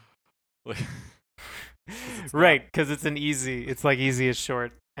song. Like, it's not- Right, because it's like easy as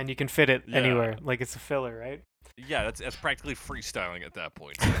short, and you can fit it Yeah. anywhere. Like it's a filler, right? yeah, that's practically freestyling at that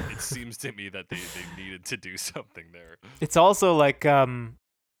point. It seems to me that they needed to do something there. It's also like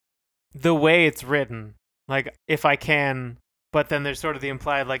the way it's written, like if I can, but then there's sort of the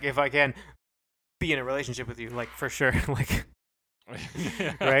implied like if I can be in a relationship with you, like for sure, like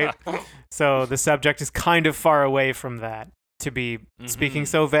right. So the subject is kind of far away from that to be speaking Mhm.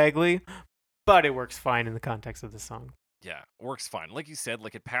 so vaguely, but it works fine in the context of the song. Yeah, works fine. Like you said,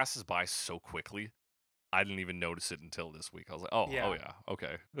 like it passes by so quickly. I didn't even notice it until this week. I was like, oh Yeah. yeah,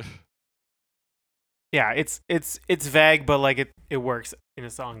 okay. Yeah, it's vague, but like it works in a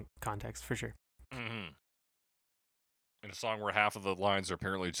song context for sure. hmm In a song where half of the lines are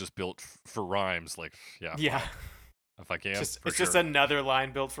apparently just built for rhymes, like, yeah. Yeah. fine. If I can, Just for it's just sure. another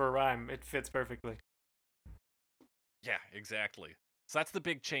line built for a rhyme. It fits perfectly. Yeah, exactly. So that's the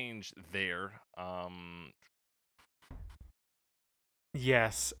big change there.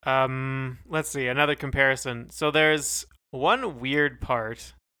 Yes. Let's see, another comparison. So there's one weird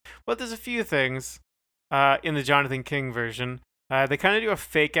part. Well, there's a few things in the Jonathan King version. They kind of do a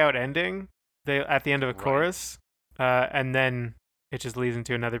fake out ending at the end of a Right. chorus, and then it just leads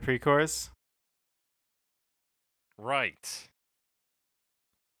into another pre-chorus. Right.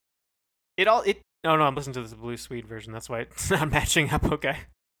 Oh no, I'm listening to this Blue Swede version. That's why it's not matching up. Okay.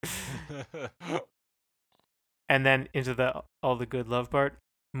 And then into the all the good love part,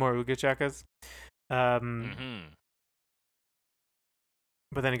 more Ooga Chakas. Mm-hmm.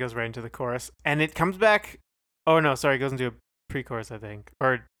 But then it goes right into the chorus, and it comes back. Oh no, sorry, it goes into a pre-chorus, I think,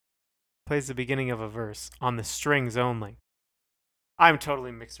 or plays the beginning of a verse on the strings only. I'm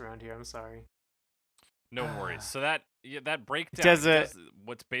totally mixed around here. I'm sorry. No worries. So that breakdown does does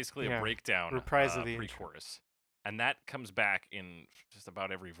what's basically yeah, a breakdown reprise of the intro. pre-chorus, and that comes back in just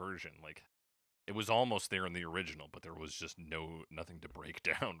about every version. Like it was almost there in the original, but there was just nothing to break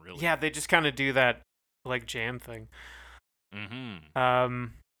down really. Yeah, they just kind of do that like jam thing. Mm-hmm.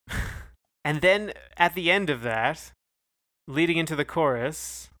 And then at the end of that, leading into the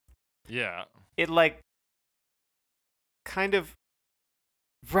chorus, Yeah. it like kind of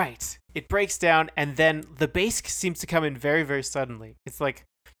right. It breaks down, and then the bass seems to come in very, very suddenly. It's like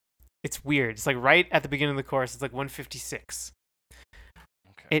it's weird. It's like right at the beginning of the chorus. It's like 156.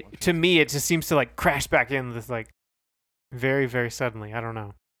 Okay. To me, it just seems to like crash back in this like very, very suddenly. I don't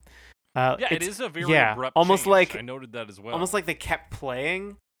know. Yeah, it is a very abrupt almost change. like I noted that as well. almost like they kept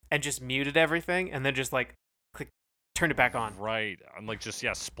playing and just muted everything, and then just like click, turned it back on. Right. I'm like just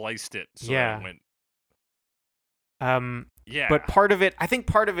spliced it. So Yeah. That it Um, went. Yeah. but I think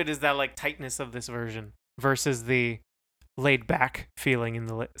part of it is that like tightness of this version versus the laid back feeling in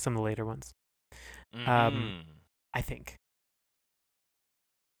some of the later ones. Mhm. I think.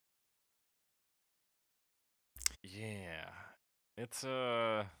 Yeah. It's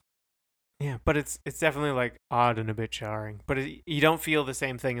Yeah, but it's definitely like odd and a bit jarring. But you don't feel the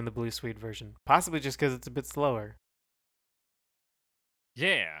same thing in the Blue Swede version, possibly just because it's a bit slower.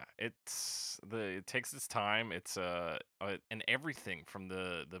 Yeah, it takes its time. It's and everything from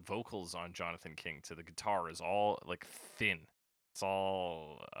the vocals on Jonathan King to the guitar is all like thin. It's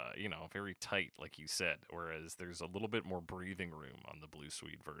all very tight, like you said. Whereas there's a little bit more breathing room on the Blue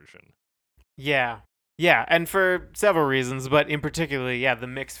Swede version. Yeah, and for several reasons, but in particular, yeah, the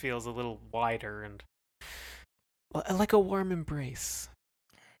mix feels a little wider and like a warm embrace.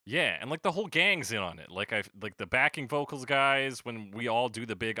 Yeah, and like the whole gang's in on it. Like like the backing vocals guys, when we all do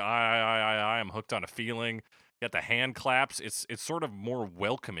the big I'm hooked on a feeling. Got the hand claps. It's sort of more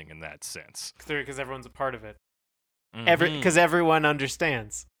welcoming in that sense. Because everyone's a part of it. Mhm. Because everyone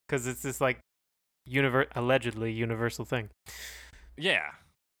understands. Because it's this like allegedly universal thing. Yeah.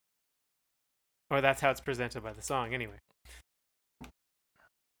 Or that's how it's presented by the song, anyway.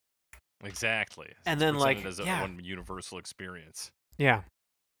 Exactly. And It's then, presented like, as yeah. one universal experience. Yeah.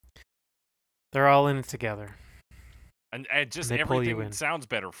 They're all in it together. And just They pull you everything in. sounds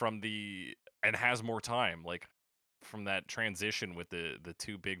better and has more time, like from that transition with the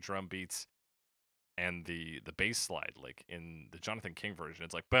two big drum beats and the bass slide. Like in the Jonathan King version,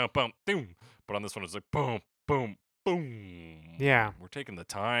 it's like boom, boom, boom, but on this one, it's like boom, boom, boom. Yeah. We're taking the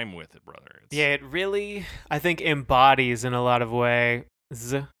time with it, brother. Yeah, it really, I think, embodies in a lot of ways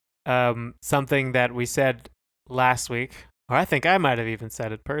something that we said last week, or I think I might have even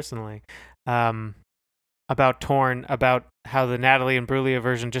said it personally, about Torn, about how the Natalie Imbruglia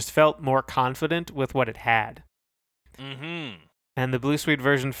version just felt more confident with what it had. Mm-hmm. And the Blue Swede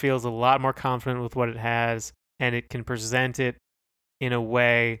version feels a lot more confident with what it has, and it can present it in a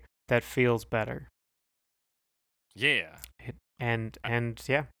way that feels better. Yeah. And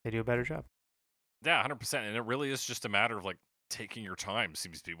yeah, they do a better job. Yeah, 100%. And it really is just a matter of like taking your time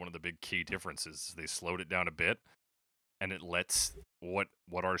seems to be one of the big key differences. They slowed it down a bit, and it lets what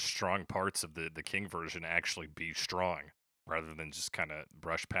are strong parts of the King version actually be strong, rather than just kind of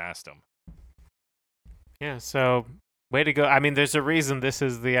brush past them. Yeah, so way to go. I mean, there's a reason this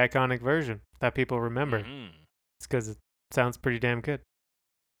is the iconic version that people remember. Mm-hmm. It's because it sounds pretty damn good.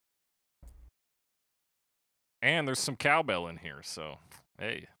 And there's some cowbell in here, so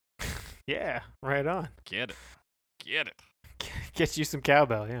hey. Yeah, right on. Get it. Get it. Get you some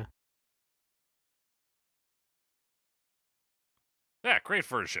cowbell, yeah. Yeah, great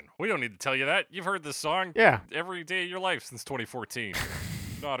version. We don't need to tell you that. You've heard this song every day of your life since 2014.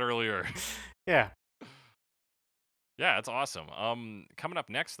 Not earlier. Yeah. Yeah, it's awesome. Coming up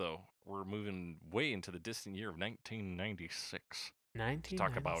next though, we're moving way into the distant year of 1996 to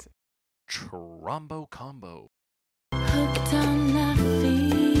talk about 1996. Trombo Combo. Hooked on that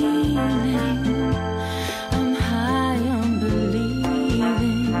feeling. I'm high on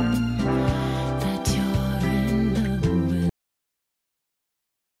believing that you're in love with.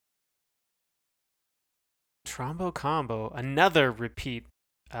 Trombo Combo, another repeat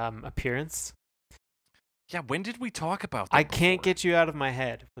appearance. Yeah, when did we talk about them I Can't before? Get You Out of My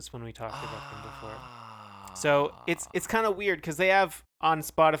Head was when we talked about them before. So it's kind of weird because they have on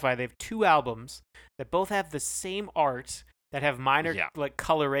Spotify they have 2 albums that both have the same art that have minor Yeah. like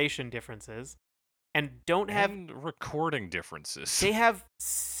coloration differences and don't have and recording differences. they have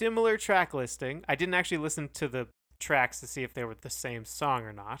similar track listing. I didn't actually listen to the tracks to see if they were the same song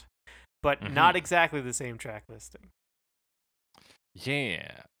or not, but not Mhm. exactly the same track listing.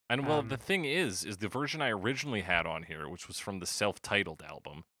 Yeah. And well, the Um, thing is the version I originally had on here, which was from the self-titled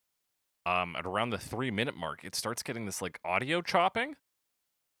album, at around the 3-minute mark, it starts getting this like audio chopping.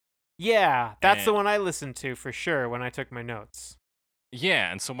 Yeah, that's the And- one I listened to for sure when I took my notes. Yeah,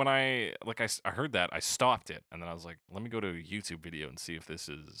 and so when I heard that, I stopped it, and then I was like, let me go to a YouTube video and see if this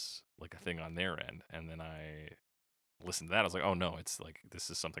is like a thing on their end. And then I listened to that. I was like, oh no, it's like this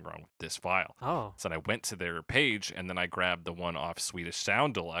is something wrong with this file. Oh, So then I went to their page, and then I grabbed the one off Swedish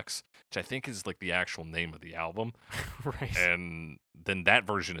Sound Deluxe, which I think is like the actual name of the album. right. And then that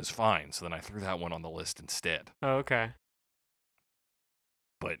version is fine. So then I threw that one on the list instead. Oh, okay.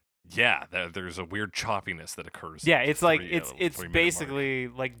 But yeah, there's a weird choppiness that occurs. Yeah, at the it's like three- it's 3-minute mark. basically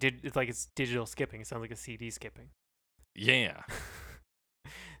like it's like it's digital skipping. It sounds like a CD skipping. Yeah.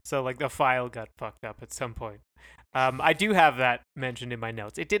 So like the file got fucked up at some point. I do have that mentioned in my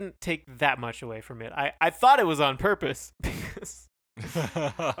notes. It didn't take that much away from it. I thought it was on purpose because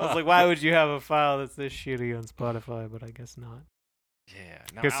I was like, why would you have a file that's this shitty on Spotify? But I guess not. Yeah.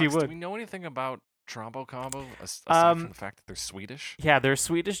 Now, Guess you Alex, would. do we know anything about Trombo Combo aside from the fact that they're Swedish? Yeah, they're a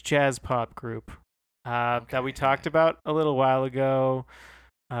Swedish jazz pop group that we Okay. talked about a little while ago.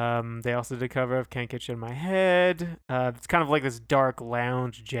 They also did a cover of "Can't Get You in My Head." It's kind of like this dark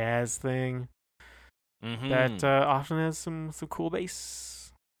lounge jazz thing that often has some cool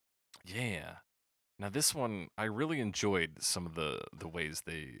bass. Yeah. Now this one, I really enjoyed some of the ways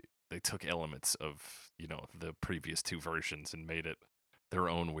they took elements of the previous 2 versions and made it their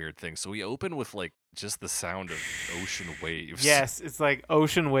own weird thing. So we open with like just the sound of ocean waves. Yes, it's like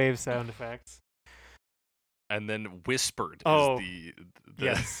ocean wave sound effects. And then whispered Oh, is the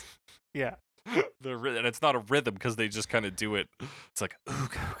Yes. Yeah. and it's not a rhythm because they just kind of do it. It's like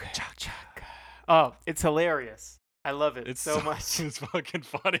ooga ooga cha cha. Oh, it's hilarious. I love it It's so much. It's fucking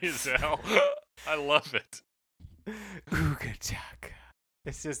funny as hell. I love it. Ooga chaka.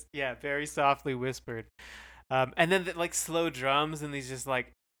 It's just very softly whispered, and then like slow drums and these just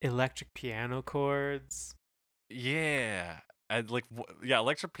like electric piano chords. Yeah. And like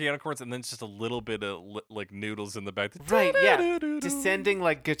electric piano chords, and then just a little bit of like noodles in the back. Right, yeah. Descending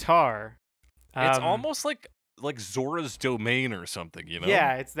like guitar. It's Um, almost like Zora's Domain or something,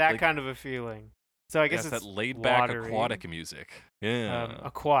 Yeah, it's that Like- kind of a feeling. So I guess Yes, it's that laid back watery. aquatic music. Yeah.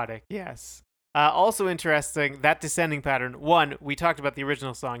 Aquatic, yes. Also interesting, that descending pattern. One, we talked about the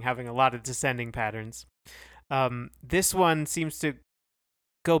original song having a lot of descending patterns. This one seems to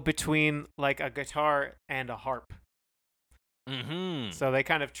go between like a guitar and a harp. Mm-hmm. So they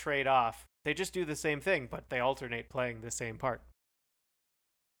kind of trade off. They just do the same thing, but they alternate playing the same part.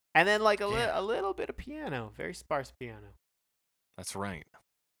 And then like Yeah. a little bit of piano, very sparse piano. That's right.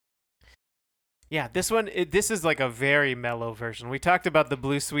 Yeah, this is like a very mellow version. We talked about the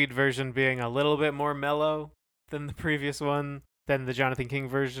Blue Swede version being a little bit more mellow than the previous one, than the Jonathan King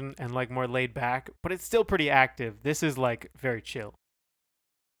version, and like more laid back, but it's still pretty active. This is like very chill.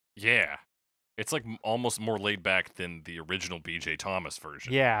 Yeah. It's like almost more laid back than the original BJ Thomas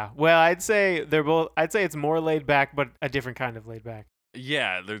version. Yeah. Well, I'd say it's more laid back, but a different kind of laid back.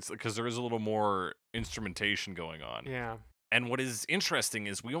 Yeah, because there is a little more instrumentation going on. Yeah. And what is interesting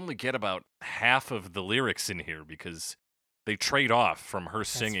is we only get about half of the lyrics in here because they trade off from her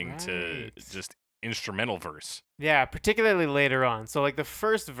singing to right. just instrumental verse. Yeah, particularly later on. So like the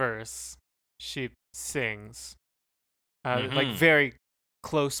first verse, she sings, like Mhm. very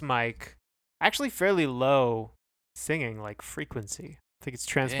close mic, actually fairly low singing, like frequency. I think it's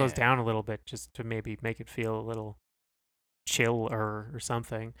transposed Yeah. down a little bit just to maybe make it feel a little chill or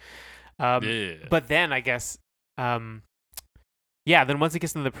something. Yeah. But then I guess, then once it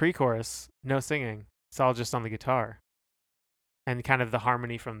gets into the pre-chorus, no singing. It's all just on the guitar and kind of the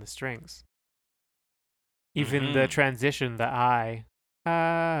harmony from the strings. Even the Mhm. transition, the I,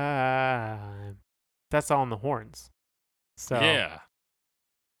 that's all on the horns. So Yeah.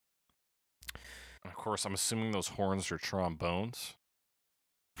 And of course, I'm assuming those horns are trombones.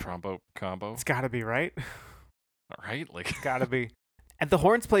 Trombo combo, it's got to be right. right? Like, Got to be. And the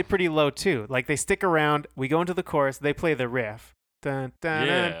horns play pretty low too. Like they stick around. We go into the chorus. They play the riff. Dun, dun, dun,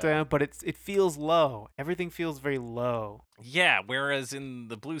 Yeah. dun, but it feels low. Everything feels very low. yeah. Whereas in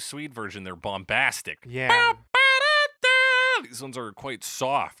the Blue Swede version, they're bombastic. Yeah. These ones are quite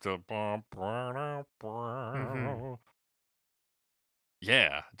soft.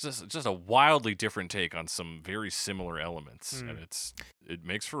 Yeah, just a wildly different take on some very similar elements, and it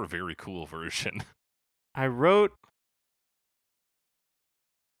makes for a very cool version. I wrote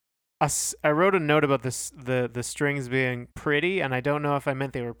I wrote a note about this the strings being pretty, and I don't know if I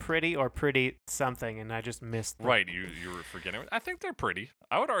meant they were pretty or pretty something, and I just missed. Right, you were forgetting. I think they're pretty.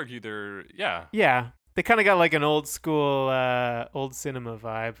 I would argue they're Yeah, they kind of got like an old school, old cinema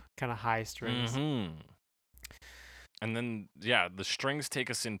vibe, kind of high strings. Mm-hmm. And then the strings take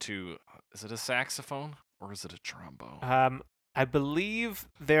us into, is it a saxophone or is it a trombone? I believe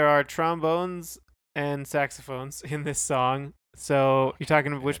there are trombones and saxophones in this song. So you're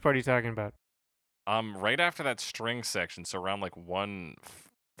talking about which part are you talking about? Right after that string section, so around like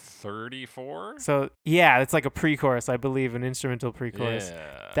 134. So yeah, it's like a pre-chorus, I believe, an instrumental pre-chorus.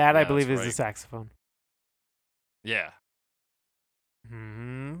 Yeah, That I yeah, believe that's is the right. saxophone. Yeah,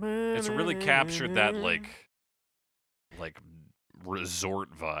 it's really captured that like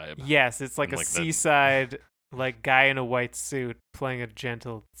resort vibe. Yes, it's like and, a like, that- seaside like guy in a white suit playing a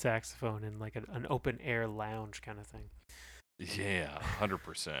gentle saxophone in like an open air lounge kind of thing. Yeah,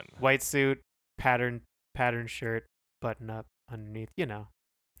 100%. White suit, pattern shirt, button up underneath. You know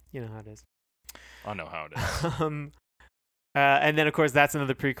how it is. I know how it is. And then of course that's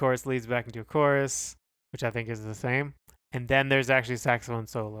another pre-chorus leads back into a chorus, which I think is the same. And then there's actually saxophone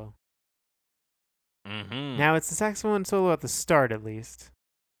solo. Mm-hmm. Now it's the saxophone solo at the start, at least.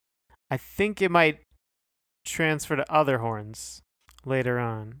 I think it might transfer to other horns later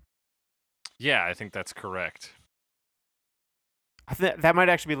on. Yeah, I think that's correct. That might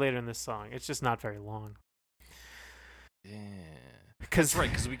actually be later in this song. It's just not very long. Yeah. Because That's right,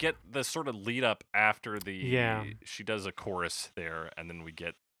 because we get the sort of lead up after the Yeah. she does a chorus there, and then we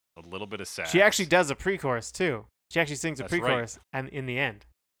get a little bit of sax. she actually does a pre-chorus too. She actually sings a That's right. pre-chorus and in the end,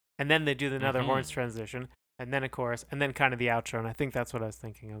 and then they do another horns Mhm. transition, and then a chorus, and then kind of the outro. And I think that's what I was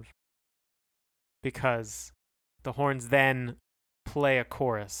thinking of, because the horns then play a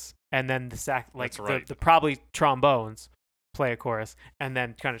chorus, and then the sax, like That's right. the probably trombones play a chorus, and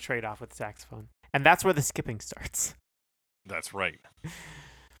then kind of trade off with the saxophone, and that's where the skipping starts. That's right.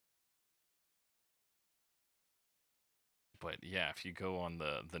 But yeah, if you go on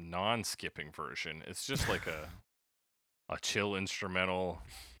the non-skipping version, it's just like a chill instrumental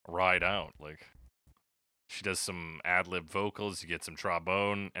ride out. Like she does some ad-lib vocals, you get some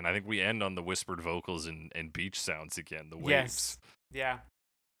trombone, and I think we end on the whispered vocals and beach sounds again, the waves. Yes. Yeah.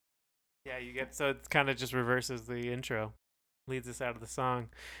 Yeah, you get, so it kind of just reverses the intro, leads us out of the song.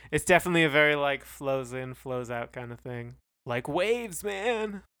 It's definitely a very like flows in, flows out kind of thing. Like waves,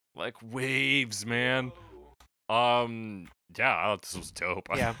 man. Like waves, man. Yeah, this was dope.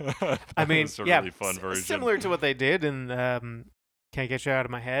 Yeah. That I mean, was a yeah, really fun version. similar to what they did in Can't Get You Out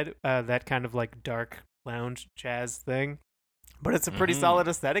of My Head, that kind of like dark lounge jazz thing. But it's a pretty Mhm. solid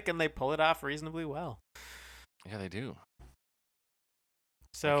aesthetic, and they pull it off reasonably well. Yeah, they do.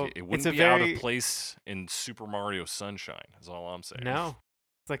 So Like, it wouldn't it's a be very out of place in Super Mario Sunshine. Is all I'm saying. No,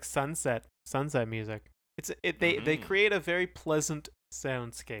 it's like sunset music. They Mhm. create a very pleasant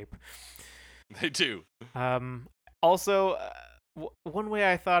soundscape. They do. Also, one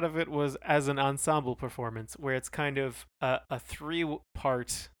way I thought of it was as an ensemble performance, where it's kind of a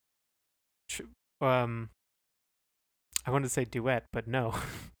 3-part. I wanted to say duet, but no,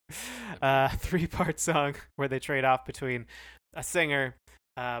 3-part song where they trade off between a singer,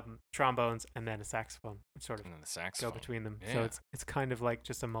 trombones, and then a saxophone. Sort of And then the saxophone. go between them. So Yeah. it's kind of like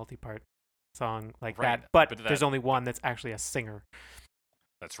just a multi-part song like Right, that. But bit of there's that- only one that's actually a singer.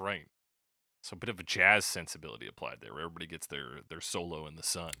 That's right. So a bit of a jazz sensibility applied there, where everybody gets their solo in the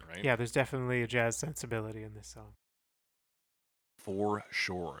sun, right? Yeah, there's definitely a jazz sensibility in this song. For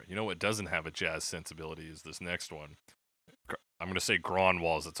sure. You know what doesn't have a jazz sensibility is this next one. I'm going to say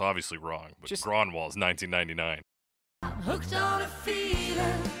Gronwalls. It's obviously wrong, but Just- Gronwalls, 1999. Hooked on a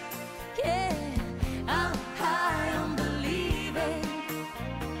feeling, yeah. I'm high on believing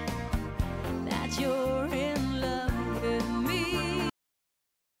that you're in love with me.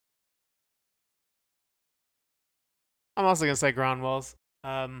 I'm also gonna say Gronwalls,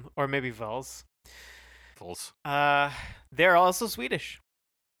 or maybe Vals. False. They're also Swedish.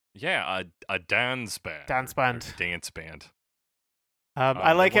 Yeah, a dance band. Dance or band. Dance band. I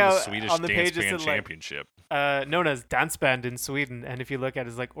They like won how the Swedish on the Dance page it Band said like Championship. known as dance band in Sweden, and if you look at it,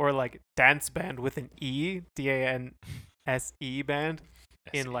 it's like or like dance band with an E, DANSE band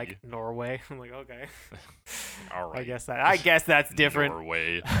in SE. like Norway. I'm like, okay, All right. I guess that's different.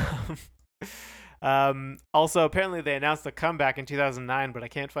 Norway. Also, apparently they announced a comeback in 2009, but I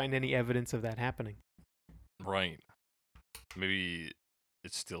can't find any evidence of that happening. Right. Maybe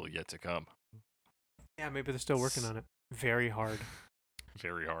it's still yet to come. Yeah, maybe they're still working on it. Very hard.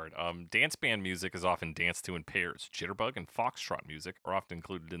 Very hard. Dance band music is often danced to in pairs. Jitterbug and foxtrot music are often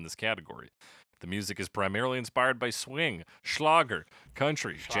included in this category. The music is primarily inspired by swing, Schlager,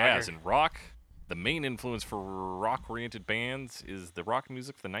 country, jazz, Schlager. and rock. The main influence for rock-oriented bands is the rock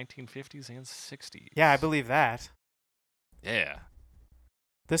music of the 1950s and 60s. Yeah, I believe that. Yeah.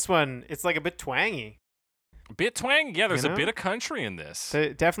 This one, it's like a bit twangy. Bit twang. Yeah, there's You a know? bit of country in this.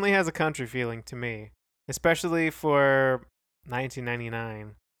 It definitely has a country feeling to me, especially for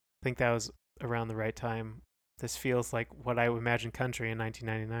 1999. I think that was around the right time. This feels like what I would imagine country in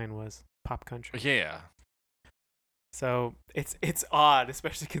 1999 was, pop country. Yeah. So it's odd,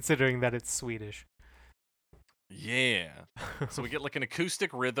 especially considering that it's Swedish. Yeah. So we get like an acoustic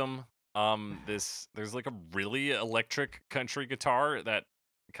rhythm. There's like a really electric country guitar that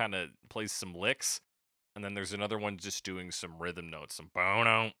kind of plays some licks, and then there's another one just doing some rhythm notes, some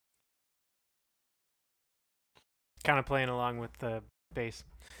bono. Kind of playing along with the bass.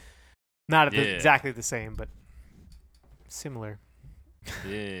 Not at Yeah. exactly the same, but similar.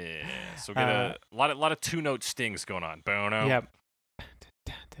 Yeah. So we get a lot of two-note stings going on. Bono. Yep.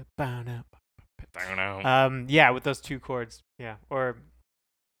 Bono. Yeah, with those two chords. Yeah, or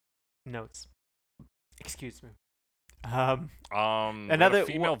notes. Excuse me. Another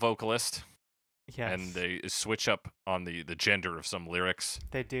female vocalist, Yes, and they switch up on the gender of some lyrics.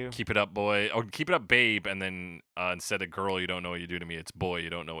 they do. Keep it up, boy. Oh, keep it up, babe. And then instead of girl, you don't know what you do to me. It's boy, you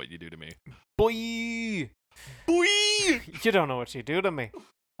don't know what you do to me. Boy, Boy. you don't know what you do to me.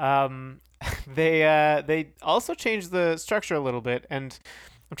 They also changed the structure a little bit, and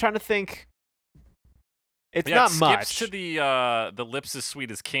I'm trying to think. It's Yeah, not it much. skips to the lips as sweet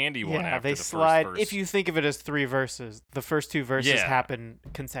as candy one Yeah, after they the slide. first verse. If you think of it as three verses, the first two verses Yeah. happen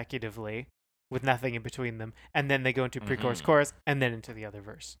consecutively with nothing in between them, and then they go into pre-chorus, Mhm. chorus, and then into the other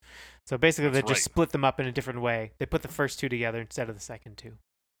verse. So basically, they That's just right. split them up in a different way. They put the first two together instead of the second two,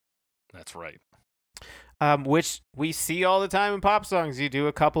 That's right. which we see all the time in pop songs. You do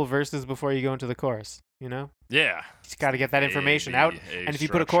a couple verses before you go into the chorus. You know, Yeah. you just got to get that information out. A And if you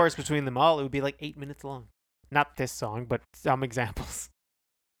put a structure. chorus between them all, it would be like 8 minutes long. Not this song, but some examples.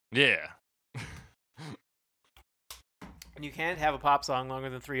 Yeah. And you can't have a pop song longer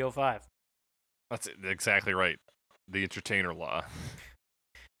than 3:05. That's exactly right. The entertainer law.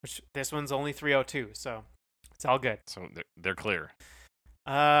 Which this one's only 3:02, so it's all good. So they're clear.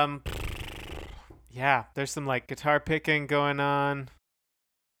 Yeah, there's some like guitar picking going on.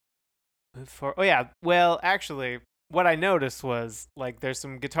 Oh yeah, well actually, what I noticed was like there's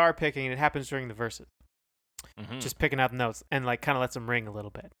some guitar picking, and it happens during the verses, Mhm. just picking out notes and like kind of lets them ring a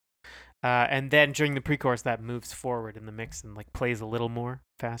little bit. And then during the pre-chorus, that moves forward in the mix and like plays a little more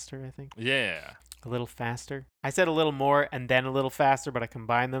faster. I think Yeah. a little faster. I said a little more and then a little faster, but I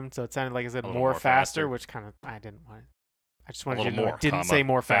combined them, so it sounded like I said A little more more faster, faster. which kind of I didn't want. I just wanted little you to know more, I didn't comma, say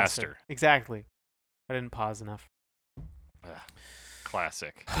more faster. faster. Exactly. I didn't pause enough. Ugh,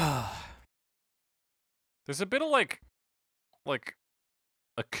 classic. There's a bit of like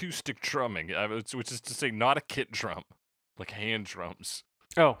acoustic drumming, which is to say not a kit drum, like hand drums.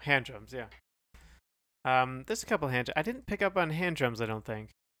 Oh, hand drums, yeah. There's a couple hand. I didn't pick up on hand drums. I don't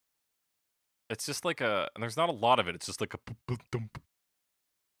think. It's just like and there's not a lot of it. It's just like a thump.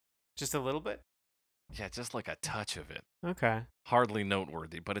 Just a little bit. Yeah, just like a touch of it. Okay. Hardly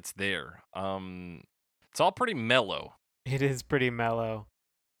noteworthy, but it's there. It's all pretty mellow. It is pretty mellow.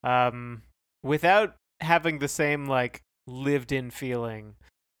 Without having the same like lived-in feeling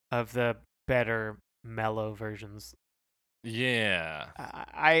of the better mellow versions. Yeah.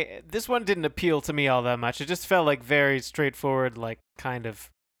 This one didn't appeal to me all that much. It just felt like very straightforward, like kind of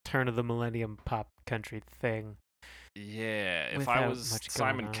turn of the millennium pop country thing. Yeah. If Without I was much going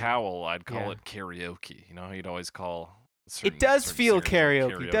Simon on. Cowell, I'd call Yeah. it karaoke. You know how you'd always call does certain feel singers in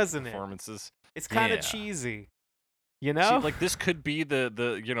karaoke, doesn't it? performances. It's kind of Yeah. cheesy, See, know. like this could be the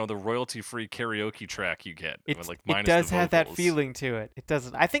the royalty-free karaoke track you get. with, like, It minus does the have that vocals. feeling to it. It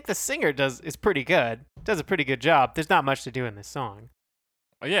doesn't. I think the singer is pretty good. Does a pretty good job. There's not much to do in this song.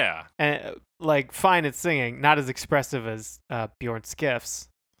 Yeah. And like fine at singing, not as expressive as Bjorn Skiff's.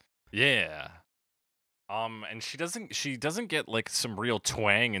 Yeah. And she doesn't get like some real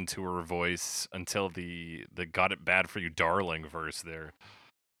twang into her voice until the "Got It Bad for You, Darling" verse there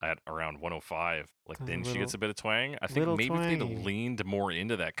at around 105. Like A then she little- gets a bit of twang. I think little maybe if they'd have twangy. leaned more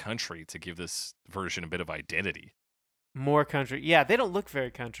into that country to give this version a bit of identity. More country. Yeah, they don't look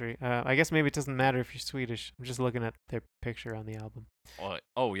very country. I guess maybe it doesn't matter if you're Swedish. I'm just looking at their picture on the album.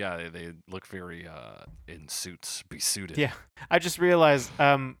 Oh yeah, they look very in suits, besuited. Yeah, I just realized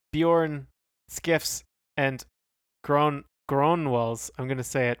Bjorn, Skiffs, and Gronwalls. I'm gonna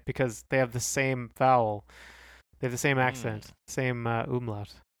say it because they have the same vowel. They have the same accent, same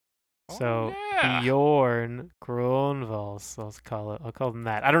umlaut. Oh, So yeah. Bjorn Gronwalls. I'll call them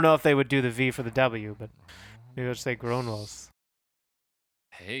that. I don't know if they would do the V for the W, but maybe I'll just say Gronwalls.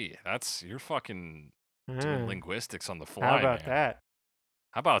 Hey, you're fucking Ah, doing linguistics on the fly. how about man. that?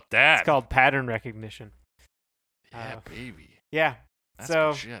 How about that? It's called pattern recognition. Yeah, baby. Yeah. That's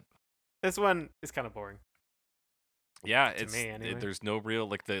So good shit. this one is kind of boring. Yeah, to it's me, anyway. there's no real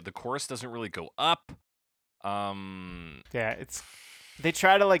like the chorus doesn't really go up. Yeah, they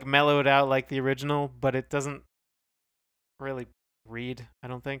try to like mellow it out like the original, but it doesn't really read, I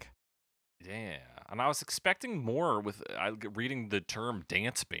don't think. Yeah, and I was expecting more with reading the term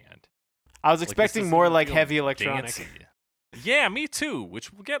dance band. I was Like, this expecting doesn't more even like feel heavy electronic. dancey. Yeah, me too.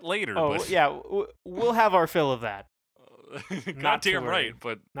 Which we'll get later. Oh, but yeah, we'll have our fill of that. Not to goddamn worry. right,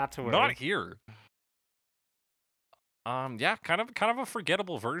 but Not to worry. not here. Yeah, kind of a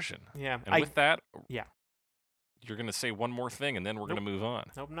forgettable version. Yeah, And with that, yeah. you're gonna say one more thing, and then we're gonna move on.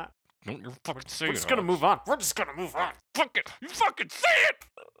 Nope, not. No, you're fucking saying We're just gonna move on. We're just gonna move on. Fuck it, you fucking say it.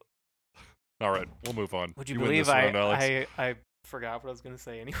 All right, we'll move on. Would you win believe this round, Alex. I forgot what I was gonna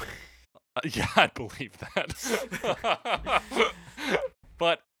say anyway? Yeah, I believe that.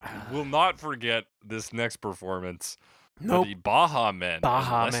 But we'll not forget this next performance. for Nope. The Baha Men. and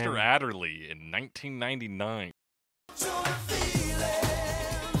Baha Lester Men. Adderley in 1999.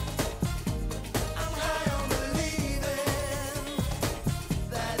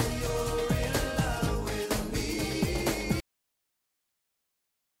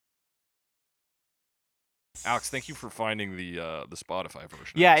 Alex, thank you for finding the Spotify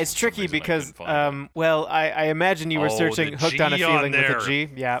version. of Yeah, this. it's For some tricky reason, I because, couldn't find it. well, I imagine you were Oh, searching the "Hooked on a G on Feeling" with there. a G.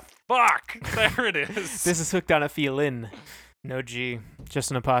 Yeah, Fuck! There it is. this is "Hooked on a Feeling," no G, just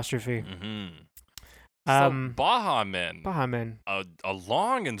an apostrophe. Mm-hmm. Um, Baha Men, Baha Men. a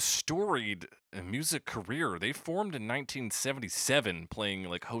long and storied music career. They formed in 1977, playing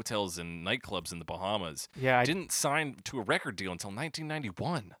like hotels and nightclubs in the Bahamas. Yeah, I Didn't sign to a record deal until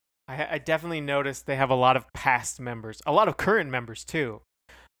 1991. I definitely noticed they have a lot of past members, a lot of current members too,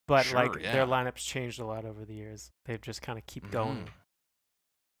 but Sure, like yeah. their lineups changed a lot over the years. They've just kind of keep going. Mhm.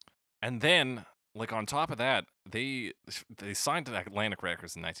 And then, like on top of that, they signed to Atlantic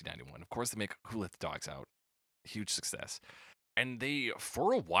Records in 1991. Of course, they make "Who Let the Dogs Out," huge success, and they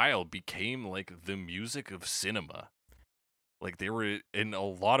for a while became like the music of cinema. Like they were in a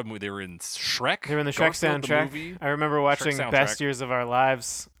lot of movies. They were in Shrek. They were in the Shrek Garfield, soundtrack. The movie. I remember watching soundtrack. "Best Years of Our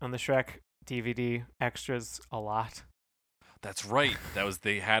Lives" on the Shrek DVD extras a lot. That's right. That was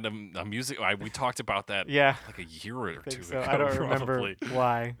they had a music. We talked about that Yeah, like a year or I think two so. ago. I don't remember probably.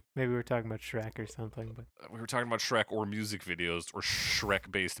 why. Maybe we were talking about Shrek or something, but We were talking about Shrek or music videos or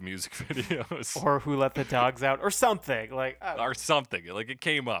Shrek-based music videos. or "Who Let the Dogs Out" or something like. Or something. Like it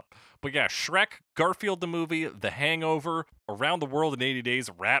came up. But yeah, Shrek, Garfield the movie, The Hangover, Around the World in 80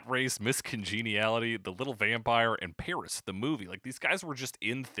 Days, Rat Race, Miss Congeniality, The Little Vampire, and Paris the movie. Like these guys were just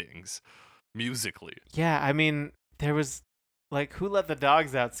in things musically. Yeah, I mean, there was like "Who Let the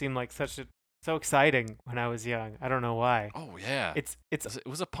Dogs Out" seemed like so exciting when I was young. I don't know why. Oh yeah. It's It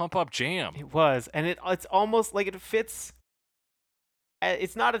was a pump up jam. it was, and it's almost like it fits.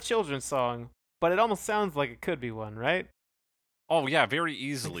 It's not a children's song, but it almost sounds like it could be one, right? Oh yeah, very Like,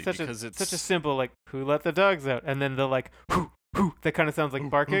 easily such because a, it's such a simple like "Who Let the Dogs Out," and then the like "Who." That kind of sounds like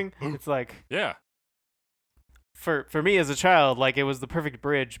barking. It's like yeah. for me as a child, like it was the perfect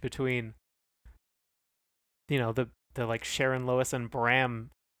bridge between, the like Sharon Lois and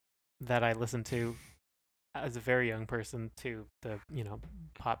Bram that I listened to as a very young person to the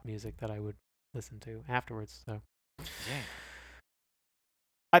pop music that I would listen to afterwards. So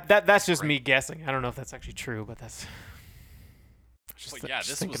Yeah. that's just Great. me guessing. I don't know if that's actually true, but that's just, But yeah, just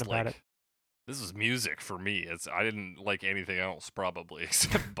this thinking was about like it. this was music for me. I didn't like anything else probably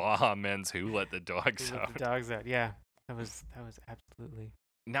except Baha Men's "Who Let the Dogs Who Let Out." the Dogs Out. Yeah, that was absolutely.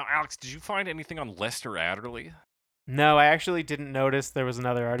 Now, Alex, did you find anything on Lester Adderley No, I actually didn't notice there was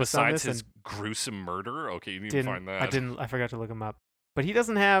another artist on besides this, his gruesome murder? Okay, you need and to find that. I didn't. I forgot to look him up. But he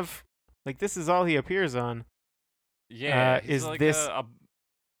doesn't have like this is all he appears on. Yeah, is he's like this- a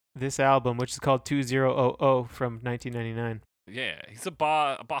this album, which is called 2000 from 1999. Yeah, he's a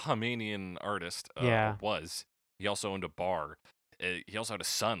Bahamian artist. Yeah. Or was. He also owned a bar. He also had a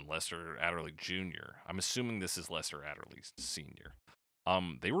son, Lester Adderley Jr. I'm assuming this is Lester Adderley Sr.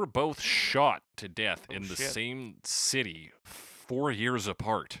 They were both shot to death in the shit. same city 4 years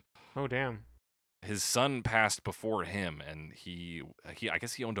apart. Oh damn. His son passed before him, and he I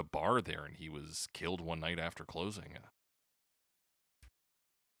guess he owned a bar there, and he was killed one night after closing.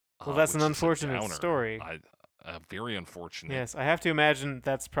 Well, that's an which is a unfortunate downer. story. Very unfortunate. Yes, I have to imagine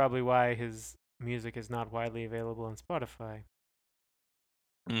that's probably why his music is not widely available on Spotify.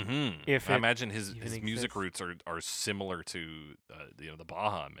 Mm-hmm. If I it imagine his even music exists. roots are similar to the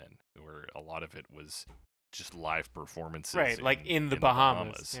Baja Men, where a lot of it was just live performances. Right, like in the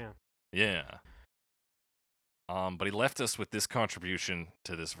Bahamas. Yeah. Yeah. But he left us with this contribution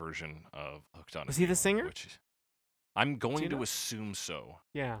to this version of Hooked on a Was he the Feeling, singer? Which I'm going you to know? assume so,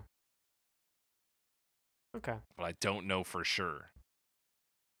 Yeah. Okay. but I don't know for sure.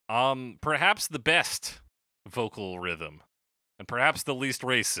 Perhaps the best vocal rhythm, and perhaps the least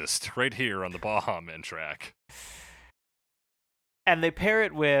racist, right here on the Baja Men track. And they pair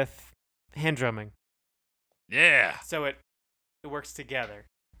it with hand drumming, Yeah. so it works together.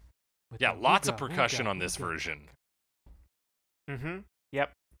 Yeah, lots of percussion on this version. Mm-hmm.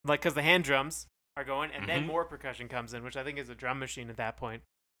 Yep. Like, because the hand drums are going, and then Mhm. more percussion comes in, which I think is a drum machine at that point.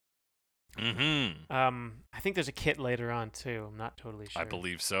 Mm-hmm. I think there's a kit later on too. I'm not totally sure. I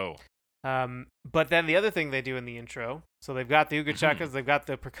believe so. But then the other thing they do in the intro, so they've got the Ooga Chakas, they've got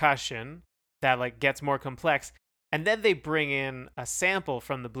the percussion that like gets more complex, and then they bring in a sample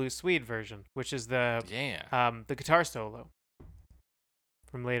from the Blue Swede version, which is the guitar solo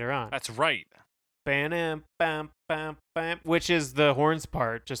from later on. That's right. Bam, bam, bam, bam, which is the horns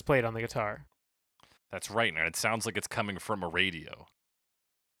part just played on the guitar. That's right. And it sounds like it's coming from a radio.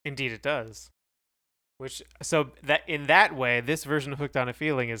 Indeed, it does. Which so that in that way, this version of Hooked on a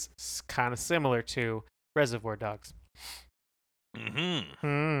Feeling is kind of similar to Reservoir Dogs.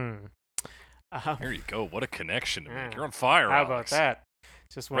 Mm-hmm. Here you go. What a connection to make. Yeah. You're on fire, How about Alex. that?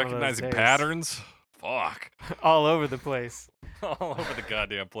 Just one Recognizing of those days. patterns? Fuck. all over the place. All over the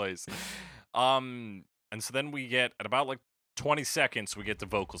goddamn place. And so then we get, at about like 20 seconds, we get the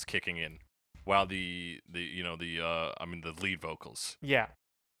vocals kicking in. While the lead vocals. Yeah.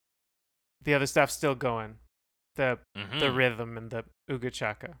 The other stuff's still going. The Mhm. rhythm and the Ooga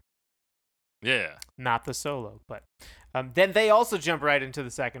Chaka. Yeah. Not the solo, but then they also jump right into the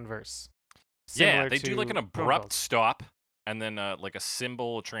second verse. Yeah, Similar they do like an to Chrome abrupt Gold. stop and then like a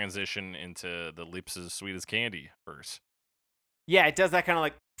cymbal transition into the Lips as Sweet as Candy verse. Yeah, it does that kind of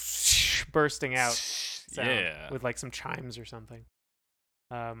like bursting out sound Yeah. with like some chimes or something.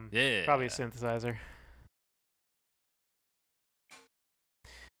 Yeah. Probably a synthesizer.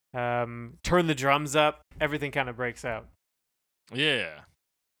 Turn the drums up. Everything kind of breaks out. Yeah.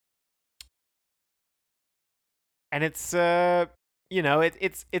 And it's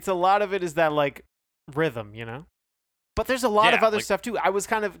it's a lot of it is that like rhythm, But there's a lot of Yeah, other like- stuff too. I was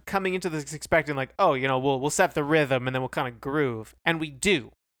kind of coming into this expecting like, oh, we'll set the rhythm and then we'll kind of groove, and we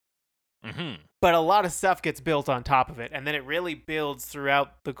do. Mm-hmm. But a lot of stuff gets built on top of it, and then it really builds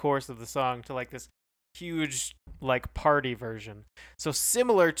throughout the course of the song to like this huge like party version. So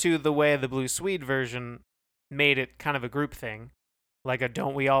similar to the way the Blue Swede version made it kind of a group thing, like a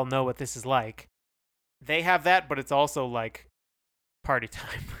don't we all know what this is like. They have that, but it's also like party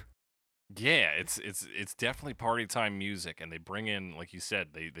time. Yeah, it's definitely party time music, and they bring in, like you said,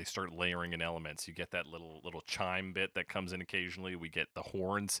 they start layering in elements. You get that little chime bit that comes in occasionally. We get the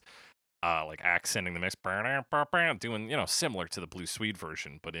horns, like accenting the mix, doing similar to the Blue Swede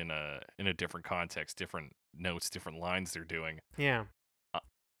version, but in a different context, different notes, different lines they're doing. Yeah.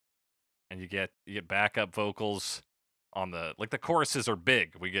 And you get backup vocals on the choruses are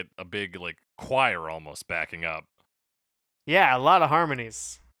big. We get a big like choir almost backing up. Yeah, a lot of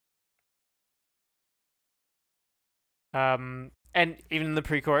harmonies. And even in the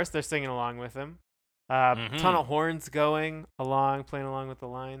pre-chorus, they're singing along with him. Ton of horns going along, playing along with the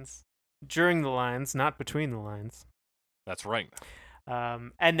lines. During the lines, not between the lines. That's right.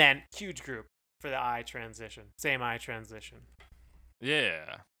 And then huge group for the I transition. Same I transition.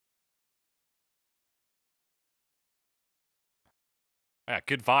 Yeah. Yeah,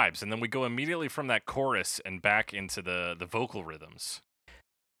 good vibes. And then we go immediately from that chorus and back into the vocal rhythms.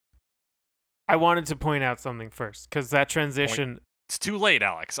 I wanted to point out something first, because that transition... It's too late,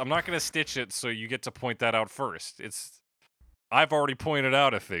 Alex. I'm not going to stitch it, so you get to point that out first. I've already pointed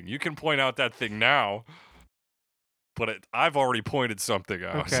out a thing. You can point out that thing now, but I've already pointed something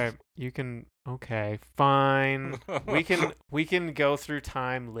out. Okay, you can Okay, fine. we can go through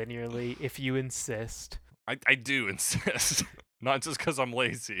time linearly if you insist. I do insist, not just because I'm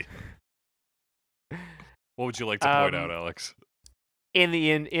lazy. What would you like to point out, Alex? In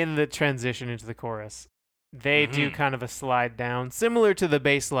the transition into the chorus, they do Mhm. kind of a slide down, similar to the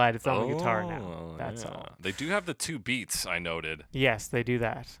bass slide. It's on the guitar now. Oh, That's yeah. all. They do have the 2 beats, I noted. Yes, they do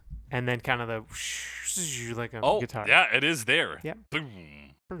that, and then kind of the like a Oh, guitar. yeah, it is there. Yep.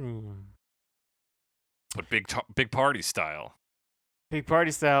 Boom. Boom. But big party style. Big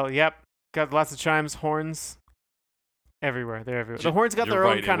party style. Yep, got lots of chimes, horns. Everywhere, they're everywhere. The horns got You're their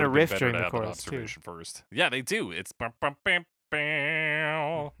right, own it kind of would've been riff better during to the have an chorus too. observation first. Yeah, they do. It's bam, bam, bam,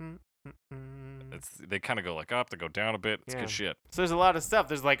 bam. They kind of go like up, they go down a bit. It's Yeah. good shit. So there's a lot of stuff.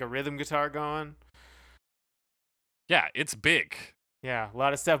 There's like a rhythm guitar going. Yeah, it's big. Yeah, a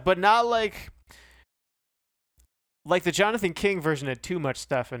lot of stuff, but not like the Jonathan King version had too much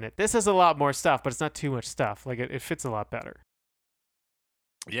stuff in it. This has a lot more stuff, but it's not too much stuff. Like it fits a lot better.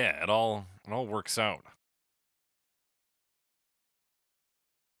 Yeah, it all works out.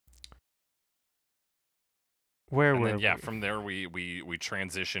 Where And were then yeah, we? from there we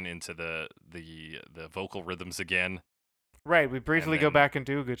transition into the vocal rhythms again. Right, we briefly go then- back and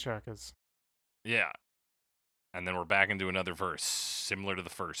do Good Chakas. Yeah. And then we're back into another verse, similar to the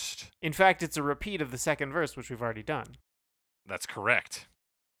first. In fact, it's a repeat of the second verse, which we've already done. That's correct.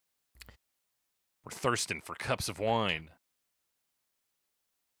 We're thirsting for cups of wine.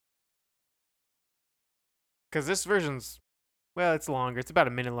 Because this version's, well, it's longer. It's about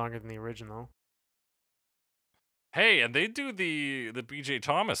a minute longer than the original. Hey, and they do the BJ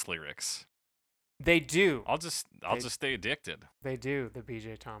Thomas lyrics. They do. I'll just stay addicted. They do, the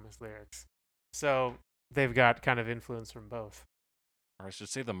BJ Thomas lyrics. So they've got kind of influence from both. Or I should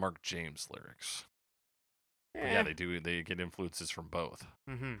say the Mark James lyrics. But Eh. yeah, they get influences from both.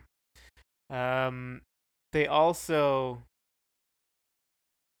 Mm-hmm. They also...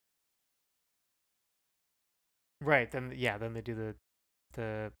 Right, then they do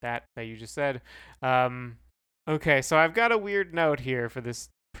the that you just said. Okay, so I've got a weird note here for this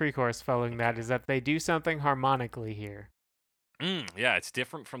pre-chorus following that is that they do something harmonically here. Yeah, it's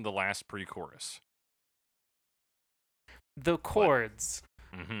different from the last pre-chorus. The chords,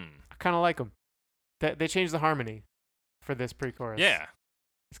 Mm-hmm. I kind of like them. They changed the harmony for this pre-chorus. Yeah.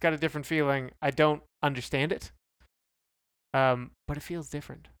 It's got a different feeling. I don't understand it, but it feels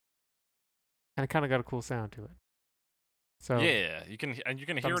different, and it kind of got a cool sound to it. So Yeah, you can hear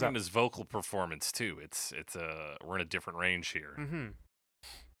Thumbs it up. in his vocal performance too. It's we're in a different range here. Mm-hmm.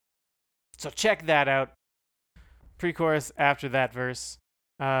 So check that out. Pre-chorus after that verse.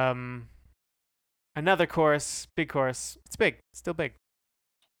 Another chorus, big chorus. It's big, still big.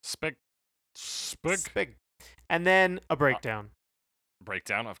 Spick. It's big. And then a breakdown.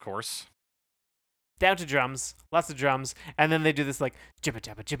 Breakdown, of course. Down to drums, lots of drums, and then they do this like jibba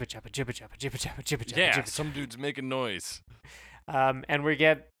jabba jibba jabba jibba jabba jibba jabba jibba jabba. Yeah, jibba some dude's making noise. and we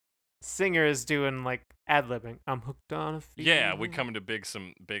get singers doing like ad libbing. I'm hooked on a feeling. Yeah, we come into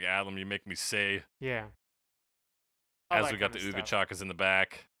some big album. You make me say Yeah. All as that we got the kinda Uga stuff. Chakas in the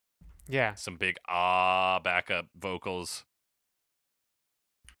back. Yeah. Some big backup vocals.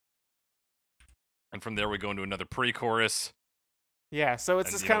 And from there we go into another pre-chorus. Yeah. So it's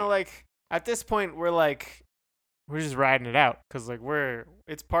And, just you kind know- of like at this point we're just riding it out because like we're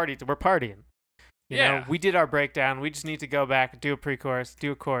partying. You know, Yeah. we did our breakdown. We just need to go back, do a pre-chorus,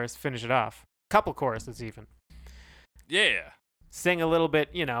 do a chorus, finish it off. Couple choruses even. Yeah. Sing a little bit,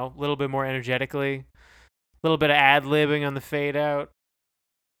 a little bit more energetically. A little bit of ad-libbing on the fade out.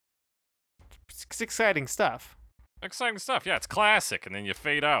 It's exciting stuff. Exciting stuff. Yeah, it's classic. And then you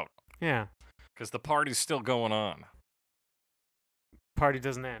fade out Yeah. because the party's still going on. Party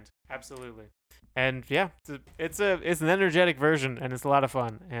doesn't end. Absolutely. And yeah, it's an energetic version and it's a lot of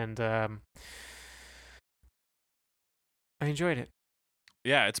fun and I enjoyed it.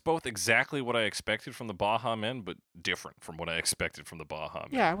 Yeah, it's both exactly what I expected from the Baha Men, but different from what I expected from the Baha Men.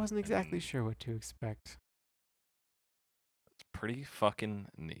 Yeah, I wasn't exactly And sure what to expect. It's pretty fucking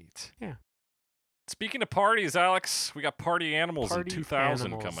neat. Yeah. Speaking of parties, Alex, we got Party Animals Party in 2000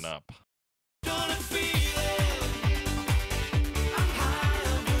 Animals. coming up.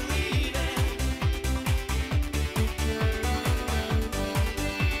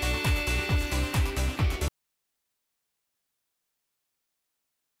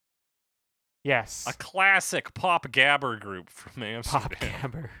 Yes. A classic pop gabber group from Amsterdam. Pop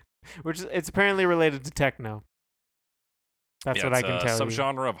gabber, it's apparently related to techno. That's Yeah, what I it's can a tell you.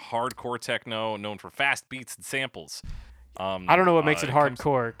 subgenre of hardcore techno known for fast beats and samples. I don't know what makes it comes-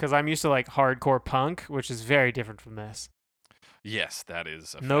 hardcore because I'm used to like hardcore punk, which is very different from this. Yes, that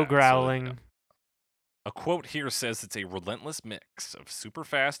is a No fact. So, growling, A quote here says it's a relentless mix of super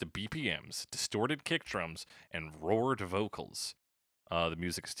fast BPMs, distorted kick drums, and roared vocals. The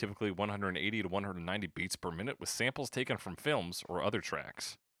music is typically 180 to 190 beats per minute with samples taken from films or other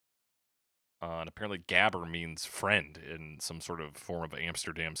tracks. And apparently gabber means friend in some sort of form of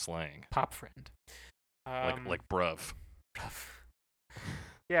Amsterdam slang. Pop friend. Like bruv.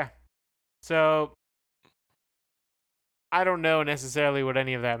 Yeah. So I don't know necessarily what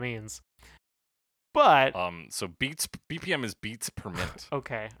any of that means. But So BPM is beats per minute.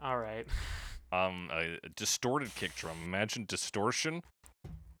 okay, all right. A distorted kick drum. Imagine distortion,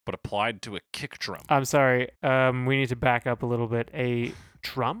 but applied to a kick drum. I'm sorry. We need to back up a little bit. A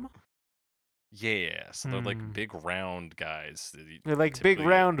drum? Yeah, so they're like Hmm. big round guys. that you They're like big typically-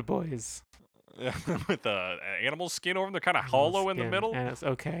 round boys. with animal skin over them. They're kind of Animal hollow in the skin. middle. And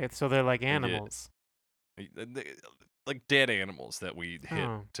okay, so they're like And animals. Like dead animals that we hit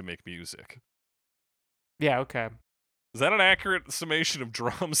Oh. to make music. Yeah, okay. Is that an accurate summation of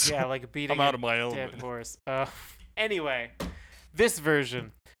drums? Yeah, like beating I'm out a of my dead element. horse. Anyway, this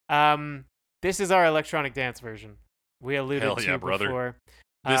version. This is our electronic dance version. We alluded Hell to yeah, brother. before.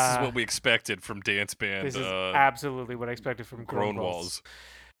 This is what we expected from dance band This is absolutely what I expected from Grown Walls. Walls.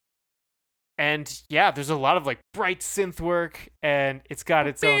 And yeah, there's a lot of like bright synth work, and it's got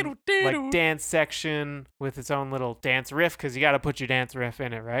its own like dance section with its own little dance riff because you got to put your dance riff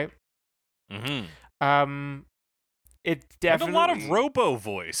in it, right? Mm-hmm. It And definitely a lot of robo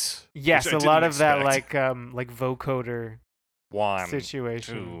voice. yes, which I a lot didn't of that expect. like vocoder 1,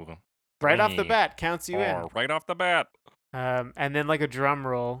 situation. 2, Right off the 3, bat, counts you 4, right off the bat. in. And then like a drum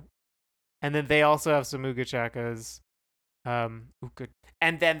roll, and then they also have some Ooga Chakas. Good.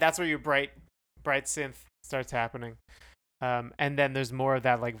 And then that's where your bright synth starts happening. And then there's more of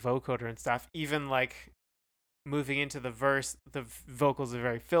that like vocoder and stuff. Even like moving into the verse, the vocals are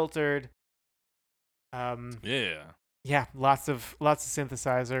very filtered. Yeah. Yeah, lots of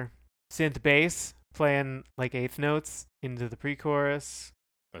synthesizer, synth bass playing like eighth notes into the pre-chorus.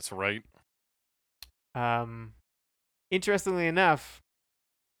 That's right. Interestingly enough,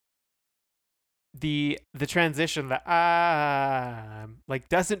 the transition that like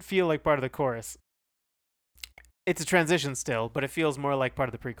doesn't feel like part of the chorus. It's a transition still, but it feels more like part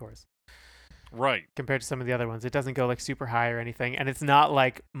of the pre-chorus Right. compared to some of the other ones. It doesn't go like super high or anything, and it's not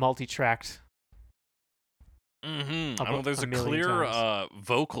like multi-tracked. Mm-hmm. A- Well, there's a a million clear times.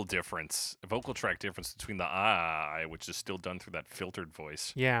 vocal track difference between the which is still done through that filtered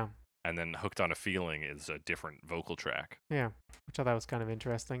voice, Yeah, and then Hooked on a Feeling is a different vocal track. yeah, which I thought was kind of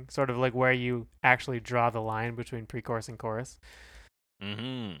interesting. Sort of like where you actually draw the line between pre-chorus and chorus,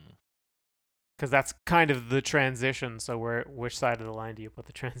 Mm-hmm. because that's kind of the transition. So which side of the line do you put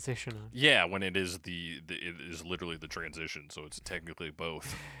the transition on? Yeah, when it is it is literally the transition, so it's technically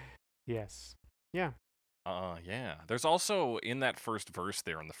both. Yes. Yeah. Yeah. There's also in that first verse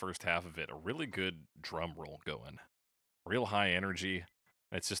there, in the first half of it, a really good drum roll going. Real high energy.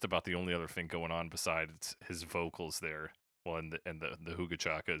 It's just about the only other thing going on besides his vocals there. Well, and the Hooga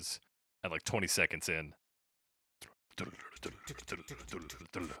Chakas at like 20 seconds in.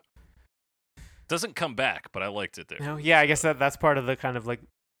 Doesn't come back, but I liked it there. No, yeah, I guess that's part of the kind of like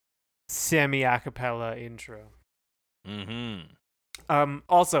semi a cappella intro. Mm-hmm.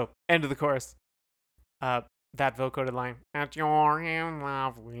 Also, end of the chorus. That vocoder line. At your in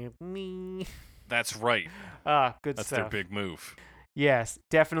love with me. That's right. Good That's stuff. their big move. Yes,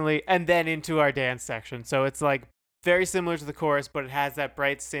 definitely. And then into our dance section. So it's like very similar to the chorus, but it has that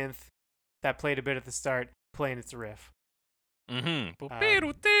bright synth that played a bit at the start, playing its riff. Mm-hmm.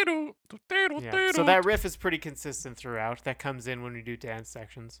 Yeah. So that riff is pretty consistent throughout. That comes in when we do dance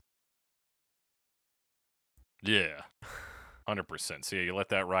sections. Yeah. 100%. So yeah, you let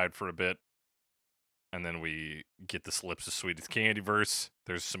that ride for a bit. And then we get this Lips as Sweet as Candy verse.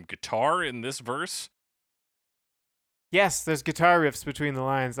 There's some guitar in this verse. Yes, there's guitar riffs between the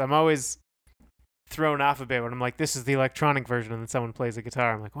lines. I'm always thrown off a bit when I'm like, this is the electronic version, and then someone plays a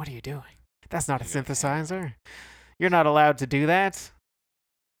guitar. I'm like, what are you doing? That's not a Yeah. synthesizer. You're not allowed to do that.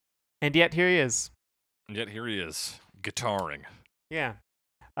 And yet here he is. And yet here he is, guitaring. Yeah.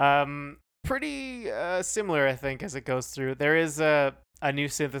 Pretty similar, I think, as it goes through. There is a new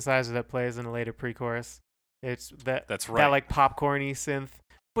synthesizer that plays in a later pre-chorus. It's that That's that right. like popcorny synth.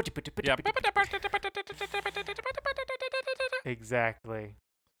 Yeah. Exactly.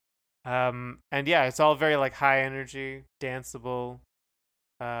 And yeah, it's all very like high energy, danceable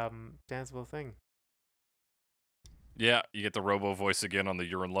thing. Yeah, you get the robo voice again on the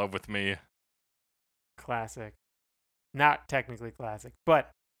You're in Love with Me. Classic. Not technically classic,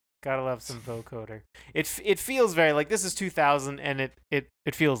 but gotta love some vocoder. It feels very like this is 2000, and it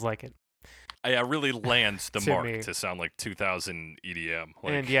feels like it. Yeah, really lands the To mark me. to sound like 2000 EDM.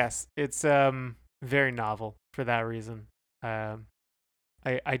 Like, And yes, it's very novel for that reason. I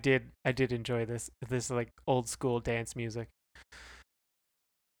did enjoy this like old school dance music.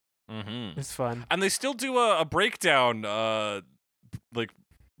 mm-hmm. It's fun. And they still do a breakdown, like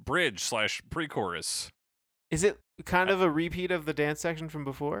bridge / pre-chorus. Is it kind of a repeat of the dance section from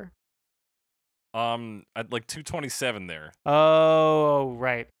before? At like 227 there. Oh,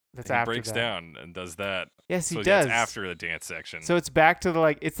 right. That's He after breaks that. down and does that. Yes, he So does. yeah, it's after the dance section. So it's back to the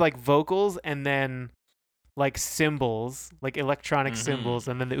like it's like vocals and then like cymbals, like electronic Mhm. cymbals,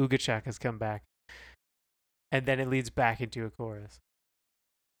 and then the Ooga Chakas come back. And then it leads back into a chorus.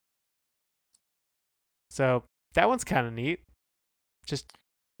 So that one's kind of neat. Just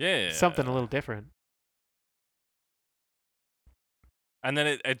yeah. something a little different. And then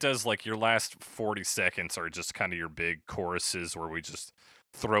it does like your last 40 seconds are just kind of your big choruses where we just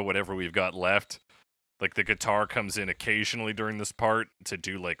throw whatever we've got left. Like the guitar comes in occasionally during this part to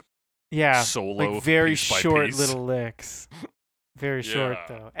do like Yeah, solo like very piece by short piece. little licks. Very short Yeah.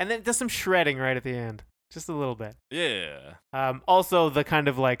 though. And then it does some shredding right at the end. Just a little bit. Yeah. Also the kind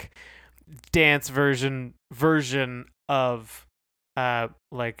of like dance version of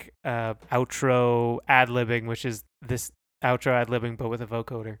outro ad-libbing, which is this outro ad-libbing but with a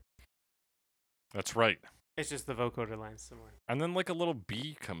vocoder. That's right. It's just the vocoder lines somewhere. And then like a little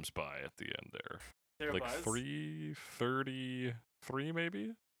bee comes by at the end there. There Like 333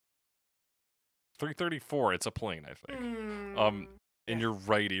 maybe? 334. It's a plane, I think. In your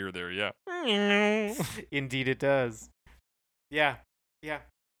right ear there, yeah. Indeed it does. Yeah.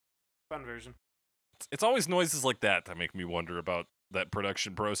 Fun version. It's always noises like that make me wonder about that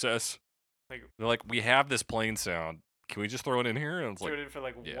production process. Like They're like, we have this plane sound. Can we just throw it in here? And it's throw like, it in for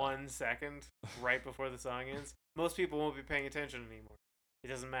like yeah. 1 second right before the song ends. Most people won't be paying attention anymore. It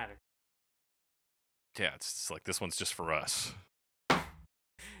doesn't matter. yeah, it's just like, this one's just for us.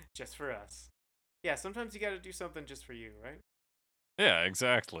 Just for us. Yeah, sometimes you got to do something just for you, right? Yeah,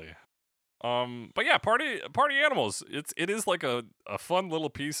 exactly. But yeah, Party Animals. It is like a fun little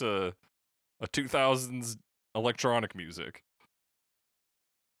piece of a 2000s electronic music.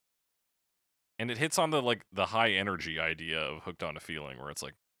 And it hits on the high energy idea of Hooked on a Feeling, where it's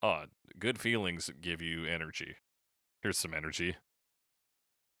like, oh, good feelings give you energy. Here's some energy.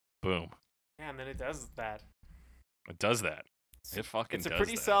 Boom. Yeah, and then it does that. It does that. It fucking It's a does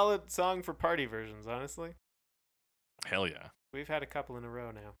pretty that. solid song for party versions, honestly. Hell yeah. We've had a couple in a row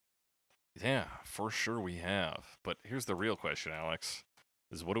now. Yeah, for sure we have. But here's the real question, Alex.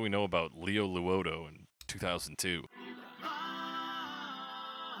 Is what do we know about Leo Luoto in 2002?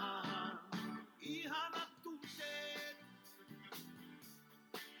 Ihanat tunteet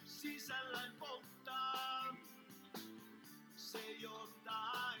sisälläni polttaa. Se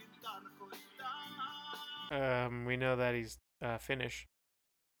jotain tarkoittaa. We know that he's Finnish.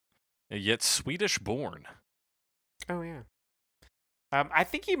 Yet Swedish born. Oh yeah. I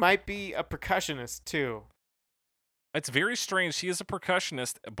think he might be a percussionist too. It's very strange. He is a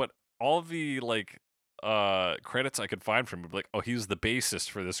percussionist, but all the credits I could find from him would be like, oh, he was the bassist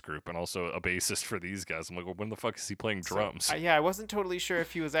for this group and also a bassist for these guys. I'm like, well, when the fuck is he playing So, drums? yeah, I wasn't totally sure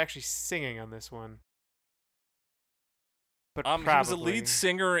if he was actually singing on this one. But He was a probably. lead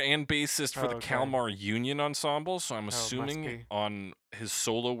singer and bassist for Oh, the okay. Kalmar Union Ensemble, so I'm must assuming be. on his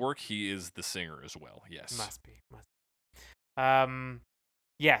solo work he is the singer as well. Yes. Must be.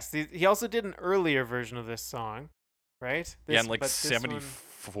 Yes, he also did an earlier version of this song, right? Yeah, in like but this one-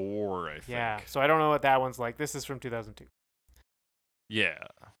 74, I think. Yeah, so I don't know what that one's like. This is from 2002. Yeah.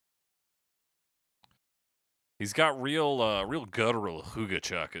 He's got real guttural hooga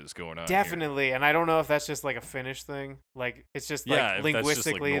chakas going on. here. Definitely, and I don't know if that's just like a Finnish thing. Like it's just Yeah, like if that's just,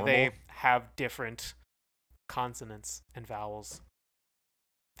 like, linguistically they normal. have different consonants and vowels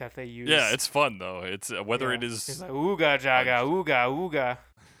that they use. Yeah, it's fun though. It's whether it Yeah. is It's like ooga jaga ooga ooga.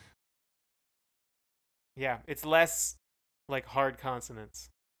 Yeah, it's less like hard consonants,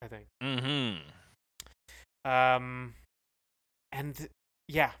 I think. Mm-hmm. And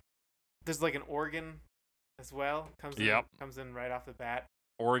yeah, there's like an organ as well. Comes in right off the bat.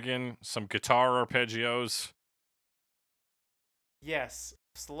 Organ, some guitar arpeggios. Yes,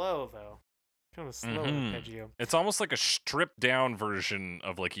 slow though. Kind of slow Mhm. arpeggio. It's almost like a stripped down version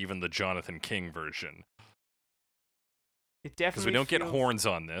of like even the Jonathan King version. It Because definitely we don't get feels- horns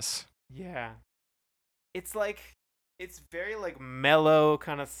on this. Yeah. It's like it's very like mellow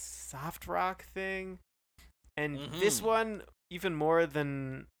kind of soft rock thing. And this Mhm. one, even more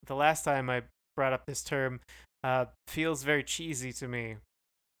than the last time I brought up this term, feels very cheesy to me.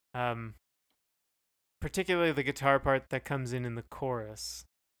 Particularly the guitar part that comes in the chorus.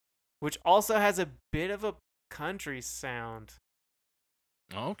 which also has a bit of a country sound.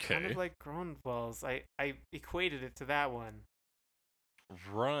 Okay. Kind of like Gronwals. I equated it to that one.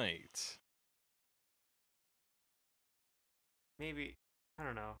 Right. Maybe, I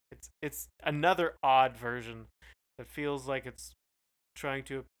don't know. It's another odd version that feels like it's trying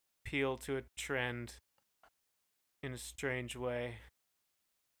to appeal to a trend in a strange way.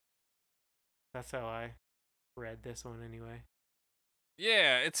 That's how I read this one anyway.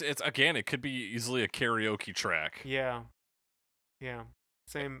 Yeah, it's again, it could be easily a karaoke track. Yeah. Yeah.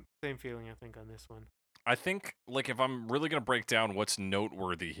 Same feeling I think on this one. I think, like, if I'm really gonna break down what's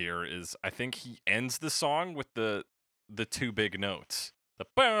noteworthy here is I think he ends the song with the two big notes. The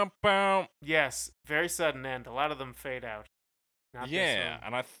bam bam. Yes, very sudden end. A lot of them fade out. Not this Yeah, one.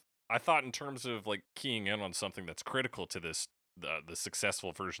 and I thought in terms of like keying in on something that's critical to this the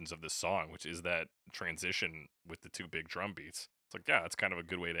successful versions of this song, which is that transition with the two big drum beats. It's like, yeah, it's kind of a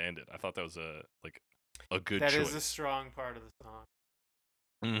good way to end it. I thought that was a good That choice. is a strong part of the song.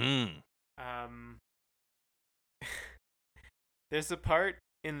 Mm-hmm. There's a part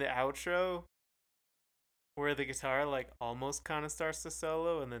in the outro where the guitar like almost kind of starts to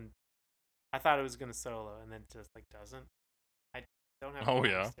solo, and then I thought it was gonna solo, and then just like doesn't. I don't have. Oh, to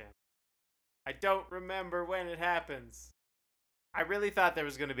yeah? understand. I don't remember when it happens. I really thought there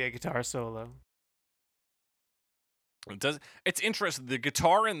was gonna be a guitar solo. It's interesting. The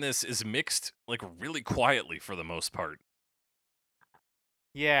guitar in this is mixed like really quietly for the most part.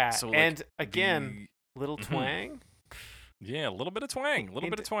 Yeah, So, like, and again, little Mhm. twang. yeah, a little bit of twang, a little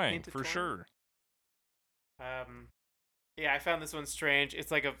bit of twang into for twang. sure. Yeah, I found this one strange.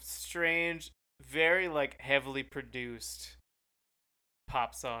 It's like a strange, very like heavily produced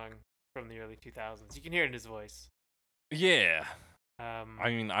pop song from the early 2000s. You can hear it in his voice. Yeah, Um, I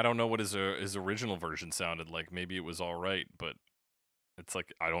mean, I don't know what his original version sounded like. Maybe it was all right, but it's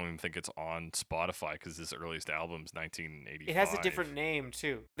like I don't even think it's on Spotify because his earliest album's 1985. it has a different name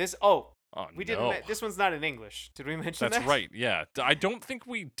too. Oh, We no. didn't. This one's not in English. Did we mention That's that? right. Yeah, I don't think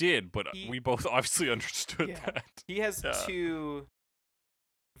we did, but He- we both obviously understood Yeah. that. He has Yeah. two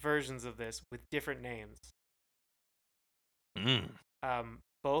versions of this with different names. Mm.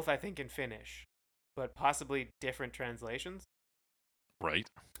 Both I think in Finnish, but possibly different translations. Right.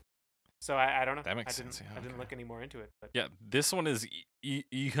 So I don't know. That makes I didn't, sense, yeah, I didn't okay. look any more into it. But Yeah, this one is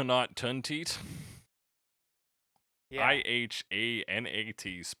Ihanat Tuntit. yeah,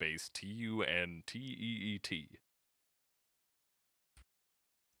 IHANAT space TUNTEET.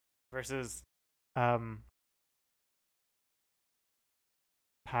 versus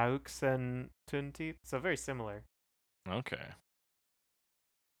Paux and Tunti. So very similar, Okay.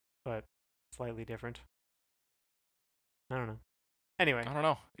 but slightly different. I don't know. Anyway, I don't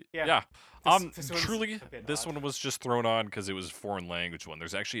know. yeah. Yeah. This one's Truly, a bit this odd. one was just thrown on because it was a foreign language one.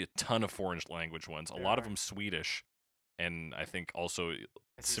 There's actually a ton of foreign language ones. A There lot of are. them Swedish, and I think also This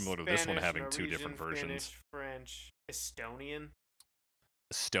is similar to this one Spanish, having two different Norwegian, versions. Finnish, French, Estonian,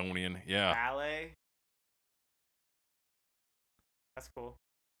 Estonian, yeah. Malay. That's cool.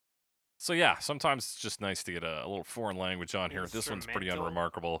 So yeah, sometimes it's just nice to get a little foreign language on here. This one's pretty Instrumental.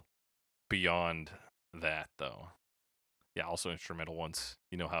 unremarkable. Beyond that, though, yeah, also instrumental ones.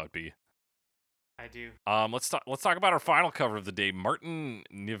 You know how it be. I do. Let's talk about our final cover of the day. Martin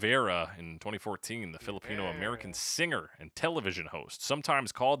Rivera in 2014, the Filipino-American Rivera. singer and television host,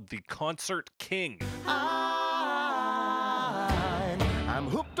 sometimes called the Concert King. I'm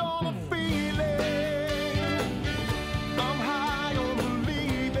hooked on a feeling. I'm high on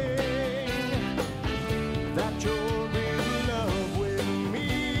believing that you're in love with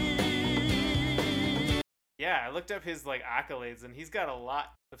me. Yeah, I looked up his like accolades, and he's got a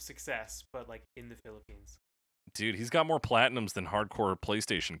lot of success, but like in the Philippines. Dude, he's got more platinums than hardcore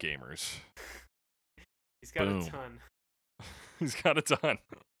PlayStation gamers. He's got Boom. a ton. He's got a ton.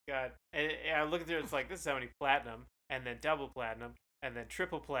 God, and I look through. It's like this is how many platinum, and then double platinum, and then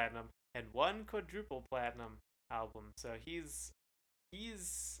triple platinum, and one quadruple platinum album. So he's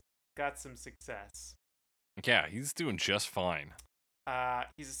got some success. Yeah, he's doing just fine.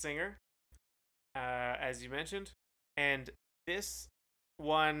 He's a singer, as you mentioned, and this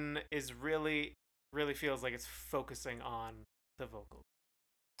one is really feels like it's focusing on the vocal.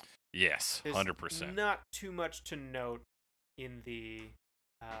 Yes, There's 100%. not too much to note in the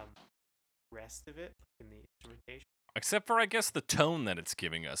rest of it, in the instrumentation. Except for, I guess, the tone that it's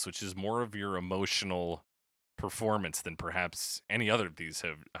giving us, which is more of your emotional performance than perhaps any other of these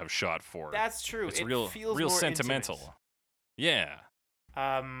have shot for. That's true. It's it real feels real more sentimental. Yeah.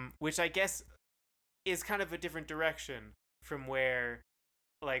 intimate. Which I guess is kind of a different direction from where,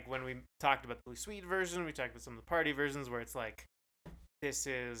 like, when we talked about the Blue Sweet version, we talked about some of the party versions where it's like this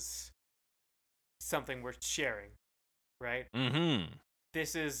is something worth sharing, right? Mm-hmm.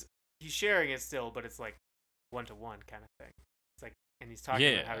 He's sharing it still, but it's like 1-to-1 kind of thing. It's like, and he's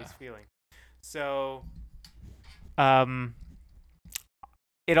talking about how Yeah. he's feeling. So,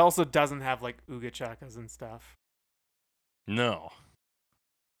 it also doesn't have like Ooga Chakas and stuff. No.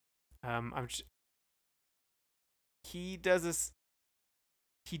 He does this.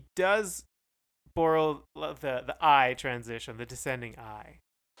 He does borrow the I transition, the descending I,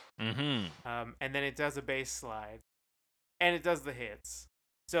 Mm-hmm. and then it does a bass slide, and it does the hits.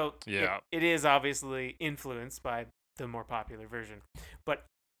 So Yeah. it is obviously influenced by the more popular version, but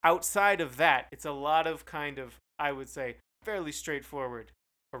outside of that, it's a lot of kind of, I would say, fairly straightforward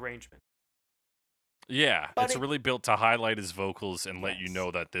arrangement. Yeah, But it's it- really built to highlight his vocals and let you Yes.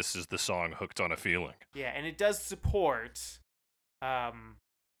 know that this is the song Hooked on a Feeling. Yeah, and it does support,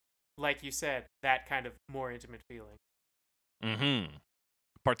 like you said, that kind of more intimate feeling. Mm-hmm.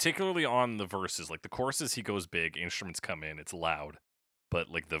 Particularly on the verses. Like the choruses, he goes big, instruments come in, it's loud. But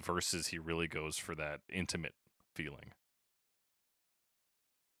like the verses, he really goes for that intimate feeling.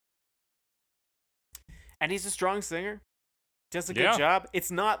 And he's a strong singer. Does a good Yeah. job.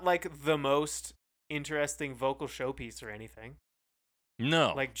 It's not like the most interesting vocal showpiece or anything.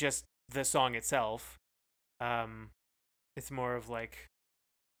 No. Like just the song itself. It's more of like,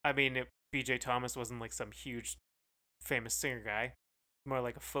 I mean, BJ Thomas wasn't like some huge famous singer guy. More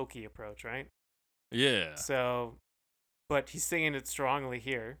like a folky approach, right? Yeah. So, but he's singing it strongly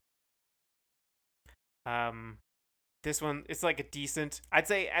here. This one, it's like a decent. I'd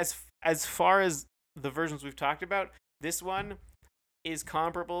say as far as the versions we've talked about, this one is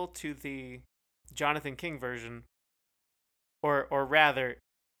comparable to the Jonathan King version, or rather,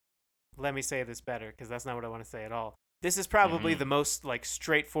 let me say this better because that's not what I want to say at all. This is probably Mhm. the most like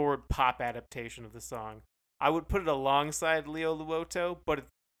straightforward pop adaptation of the song. I would put it alongside Leo Luoto, but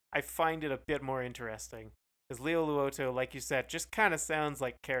I find it a bit more interesting because Leo Luoto, like you said, just kind of sounds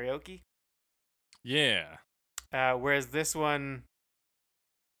like karaoke. Yeah. Whereas this one,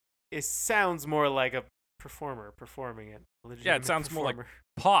 it sounds more like a performer performing it. A Yeah, it legitimate sounds more like performer.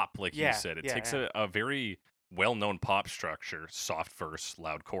 pop, like Yeah, you said. It yeah, takes yeah. a very well-known pop structure, soft verse,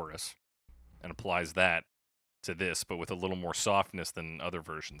 loud chorus, and applies that to this, but with a little more softness than other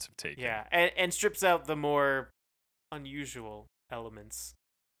versions have taken. Yeah, and strips out the more unusual elements,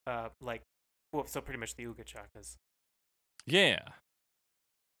 like, well, so pretty much the Ooga Chakas. Yeah.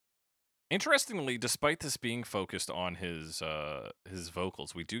 Interestingly, despite this being focused on his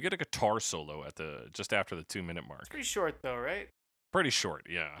vocals, we do get a guitar solo at just after the 2-minute mark. It's pretty short though, right? Pretty short,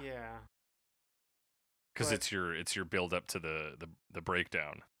 yeah, Yeah. because but- it's your build up to the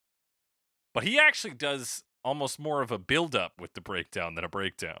breakdown. But he actually does almost more of a build up with the breakdown than a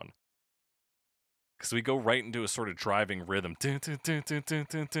breakdown. Because we go right into a sort of driving rhythm. Actually,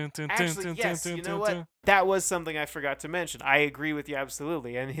 yes. You know what? That was something I forgot to mention. I agree with you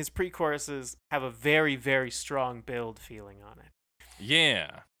absolutely. And his pre-choruses have a very, very strong build feeling on it.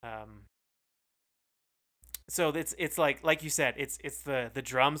 Yeah. So it's like you said, it's the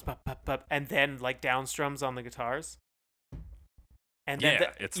drums, and then like down strums on the guitars. And then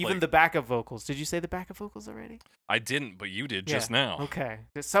Yeah, it's even like- the backup vocals. Did you say the backup vocals already? I didn't, but you did Yeah. just now. Okay.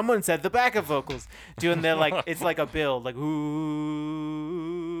 Someone said the backup vocals. Doing their like it's like a build, like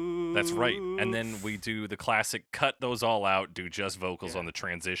ooh. That's right. And then we do the classic cut those all out, do just vocals Yeah. on the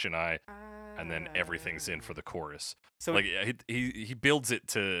transition eye, and then everything's in for the chorus. So Like he builds it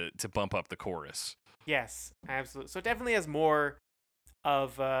to bump up the chorus. yes, absolutely. So it definitely has more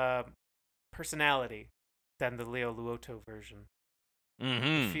of personality than the Leo Luoto version. Mm-hmm.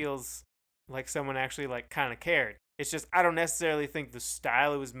 It feels like someone actually like kind of cared. It's just I don't necessarily think the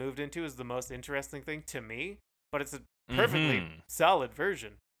style it was moved into is the most interesting thing to me, but it's a perfectly Mhm. solid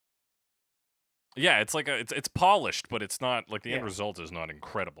version. Yeah, it's like it's polished, but it's not like the end Yeah. result is not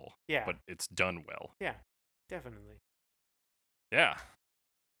incredible. Yeah. But it's done well. Definitely. Yeah.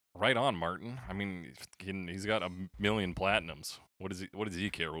 Right on, Martin. I mean, he's got 1,000,000 platinums. What does he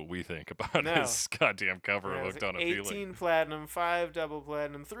care what we think about No. his goddamn cover Yeah, it was Hooked on a 18 Feeling? platinum, 5 double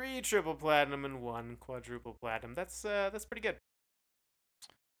platinum, 3 triple platinum, and 1 quadruple platinum. That's pretty good.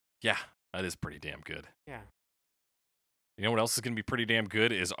 Yeah, that is pretty damn good. Yeah. You know what else is going to be pretty damn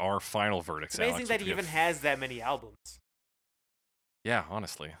good is our final verdicts. It's amazing Alex, that which he we even have- has that many albums. Yeah,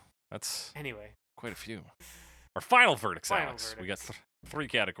 honestly, that's Anyway, quite a few. Our final verdicts, Final Alex. We got verdicts. 3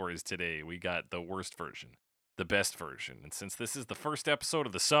 categories today. We got the worst version, the best version, and since this is the first episode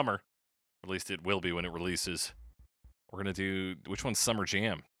of the summer, or at least it will be when it releases, we're gonna do which one's Summer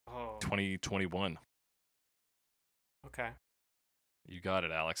Jam oh, 2021. okay. You got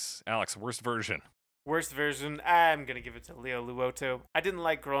it, Alex. Alex, worst version. Worst version, I'm gonna give it to Leo Luoto. I didn't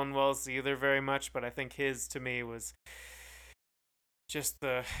like Gronwall's either very much, but I think his to me was just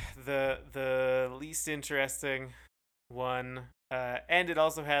the least interesting one. And it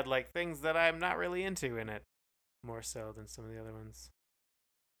also had like things that I'm not really into in it, more so than some of the other ones.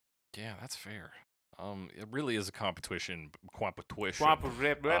 Yeah, that's fair. It really is a competition Womp,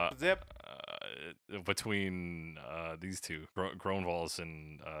 rip, rip, uh, zip. between these two, Gronvalls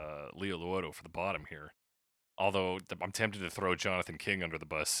and Leo Luoto for the bottom here. Although I'm tempted to throw Jonathan King under the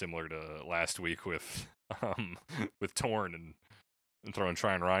bus, similar to last week with with Torn and throwing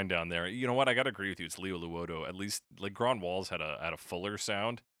Try and Ryan down there. You know what? I gotta agree with you. It's Leo Luoto. At least like Gronvalls had a fuller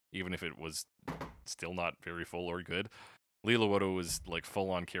sound, even if it was still not very full or good. Leo Luoto was like full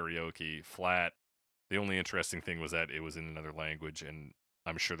on karaoke, flat. The only interesting thing was that it was in another language, and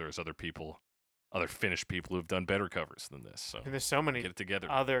I'm sure there's other Finnish people who've done better covers than this. So And there's so many get it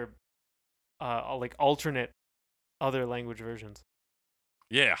together. other, like alternate other language versions,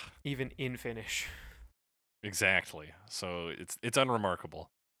 Yeah, even in Finnish. exactly. So it's unremarkable,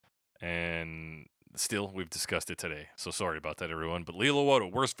 and still we've discussed it today. So sorry about that, everyone. But Leo Luoto,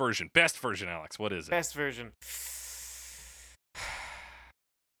 worst version, best version, Alex. What is it? Best version.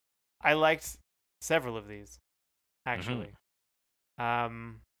 I liked several of these, actually.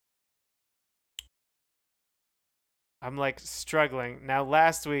 I'm like struggling now.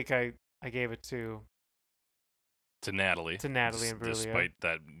 Last week I gave it to Natalie. Natalie and Brulio. Despite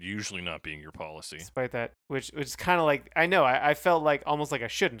that usually not being your policy. Despite that, which is kind of like I know I felt like almost like I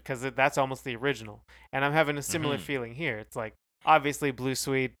shouldn't because that's almost the original, and I'm having a similar Mhm. feeling here. It's like obviously Blue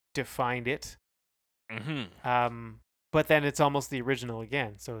Suede defined it, Mm-hmm. but then it's almost the original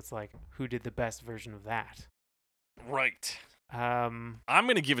again. So it's like who did the best version of that? Right. Um, I'm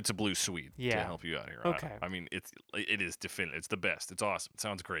gonna give it to Blue Suede to Yeah. help you out here. Okay. I mean, it is definitive. It's the best. It's awesome. It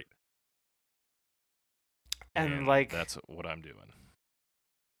sounds great. and like that's what I'm doing.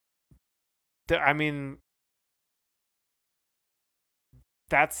 I mean,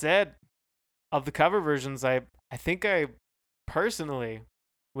 that said, of the cover versions, I think I personally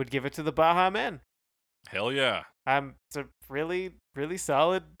would give it to the Baha Men. Hell yeah. It's a really, really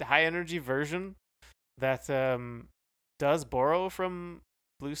solid, high energy version that does borrow from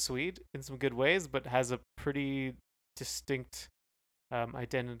Blue Suede in some good ways, but has a pretty distinct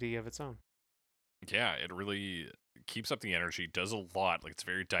identity of its own. Yeah, it really keeps up the energy, does a lot. Like it's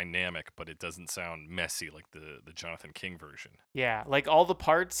very dynamic, but it doesn't sound messy like the Jonathan King version. Yeah, like all the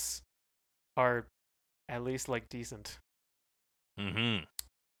parts are at least like decent. Mm-hmm.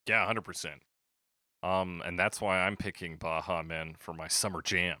 Yeah, 100%. And that's why I'm picking Baha Men for my Summer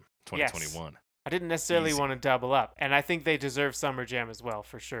Jam 2021. I didn't necessarily Easy. want to double up, and I think they deserve Summer Jam as well,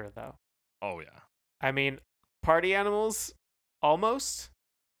 for sure, though. Oh yeah. I mean, Party Animals, almost.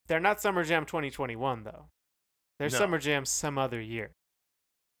 They're not Summer Jam 2021, though. They're No. Summer Jam some other year.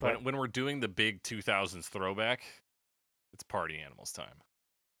 But When we're doing the big 2000s throwback, it's Party Animals time.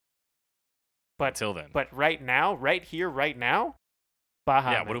 but Until then. but right now, right here, right now,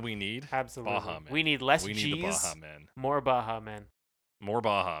 Baha yeah, Men. what do we need? Absolutely. Baha Men. We need less We G's, need the Baha Men. more Baha Men. More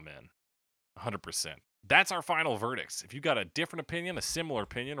Baha Men. 100%. That's our final verdicts. If you got a different opinion, a similar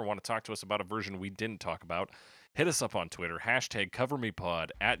opinion, or want to talk to us about a version we didn't talk about, hit us up on Twitter, #CoverMePod,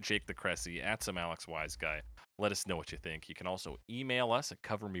 @JakeTheCressy, @SomeAlexWiseGuy. Let us know what you think. You can also email us at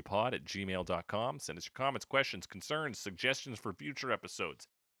covermepod@gmail.com. Send us your comments, questions, concerns, suggestions for future episodes,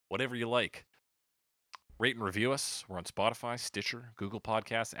 whatever you like. Rate and review us. We're on Spotify, Stitcher, Google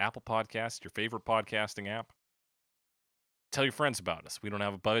Podcasts, Apple Podcasts, your favorite podcasting app. Tell your friends about us. We don't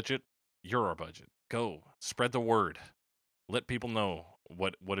have a budget. You're our budget. Go. Spread the word. Let people know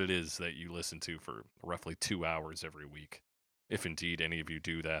what it is that you listen to for roughly 2 hours every week. If indeed any of you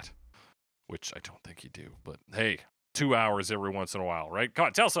do that, which I don't think you do. But hey, 2 hours every once in a while, right? Come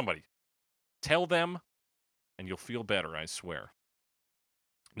on, tell somebody. Tell them, and you'll feel better, I swear.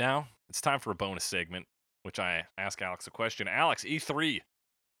 Now, it's time for a bonus segment, which I ask Alex a question. Alex, E3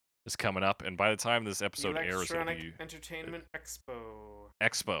 is coming up, and by the time this episode airs, it'll Electronic be Entertainment Expo.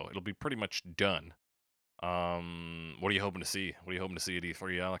 Expo. It'll be pretty much done. What are you hoping to see? What are you hoping to see at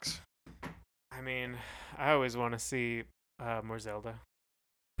E3, Alex? I mean, I always want to see more Zelda.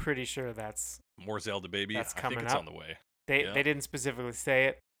 Pretty sure that's More Zelda, baby. That's I coming think it's up. on the way. they Yeah. they didn't specifically say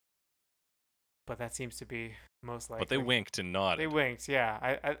it, but that seems to be most likely. But they winked and nodded. They winked,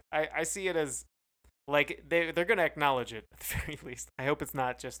 yeah. I see it as like they're gonna acknowledge it at the very least. I hope it's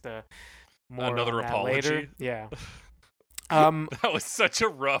not just a more Another on that later. apology? Yeah. That was such a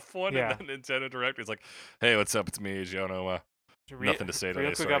rough one. Yeah. And then Nintendo Direct is like, hey, what's up? It's me, Jono. Nothing to say today. Real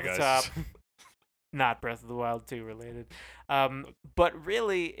quick Sorry, off the guys. top. not Breath of the Wild 2 related. But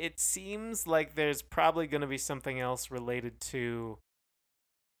really, it seems like there's probably going to be something else related to,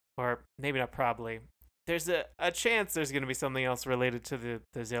 or maybe not probably. There's a chance there's going to be something else related to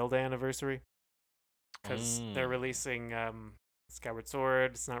the Zelda anniversary, because they're releasing Skyward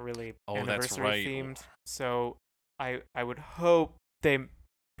Sword. It's not really Oh, that's anniversary right. themed, so I would hope they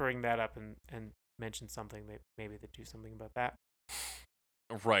bring that up and mention something. Maybe they do something about that.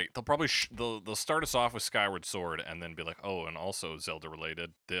 Right. They'll probably they'll start us off with Skyward Sword and then be like, oh, and also Zelda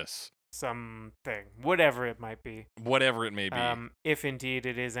related this, Something, whatever it might be. whatever it may be. If indeed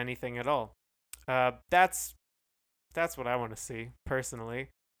it is anything at all. That's what I want to see personally.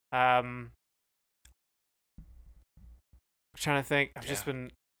 I'm trying to think. I've just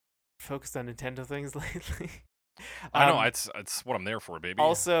been focused on Nintendo things lately. I know it's what I'm there for, baby.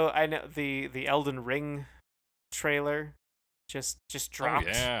 Also, I know the Elden Ring trailer just dropped.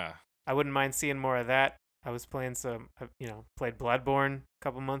 Oh yeah. I wouldn't mind seeing more of that. I was playing played Bloodborne a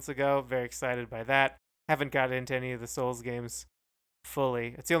couple months ago. Very excited by that. Haven't got into any of the Souls games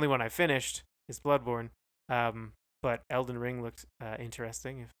fully. It's the only one I finished is Bloodborne. But Elden Ring looked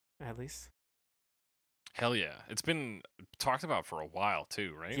interesting, at least. Hell yeah. It's been talked about for a while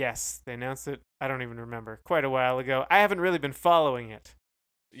too, right? Yes, they announced it. I don't even remember. Quite a while ago. I haven't really been following it.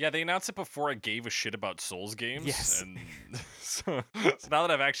 Yeah, they announced it before I gave a shit about Souls games. Yes. And so now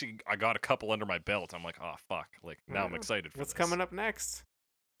that I got a couple under my belt, I'm like, oh fuck. Like now I'm excited for What's this. coming up next?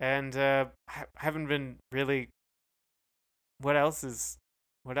 And I haven't been really. What else is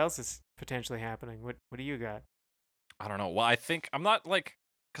potentially happening? What do you got? I don't know. Well, I think I'm not like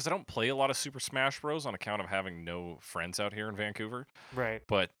because I don't play a lot of Super Smash Bros. On account of having no friends out here in Vancouver. Right.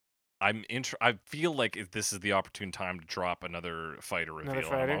 But I feel like this is the opportune time to drop another fighter reveal. Another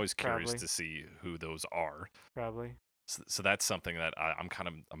And I'm fighter? always curious Probably. to see who those are. Probably. So that's something that I'm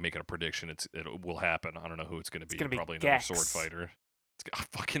making a prediction. It will happen. I don't know who it's going to be. gonna be Probably another Gex. sword fighter.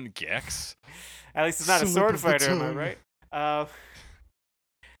 Fucking Gex. At least it's not a Slip sword of the fighter, am I tongue. right?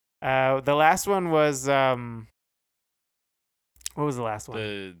 The last one was what was the last one?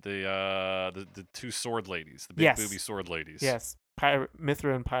 The two sword ladies, the big Yes. booby sword ladies. Yes,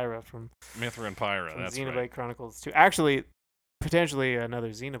 Mithra and Pyra from Mithra and Pyra. That's Xenoblade right. Chronicles 2. Actually, potentially another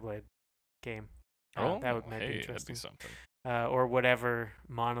Xenoblade game. Oh, that might be hey, interesting. that'd be something. Or whatever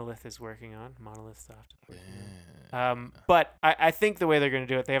Monolith is working on. Monolith Soft. is working on. Yeah. But I think the way they're going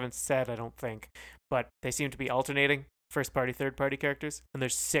to do it, they haven't said, I don't think, but they seem to be alternating first party, third party characters, and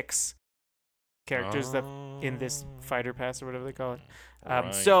there's 6 characters that in this fighter pass or whatever they call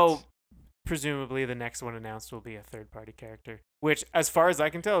it. So Right. presumably the next one announced will be a third party character, which, as far as I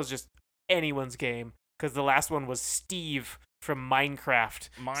can tell, is just anyone's game, because the last one was Steve from Minecraft.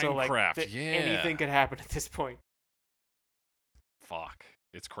 So like Minecraft, yeah. anything could happen at this point. Fuck.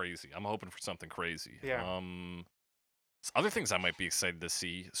 It's crazy. I'm hoping for something crazy. Yeah. Other things I might be excited to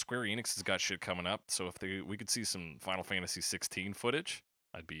see. Square Enix has got shit coming up, so if we could see some Final Fantasy 16 footage,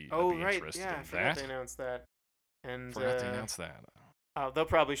 I'd be interested Yeah, I in forgot that. they announced that. And Forgot to announce that. they'll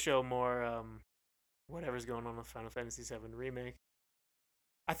probably show more whatever's going on with Final Fantasy VII Remake.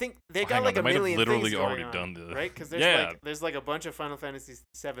 I think they Oh, got hang on, like they a might have million literally things going already on, done the- right? Because Yeah. there's like a bunch of Final Fantasy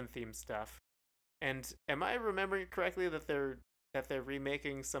VII themed stuff. And am I remembering correctly that they're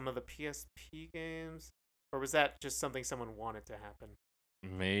remaking some of the PSP games, or was that just something someone wanted to happen?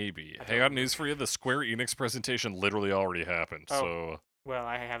 Maybe. I Hey, I don't got news for you. The Square Enix presentation literally already happened. Oh, So Well,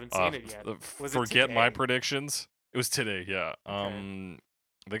 I haven't seen it yet. Was it forget my today? predictions. It was today, yeah. Okay.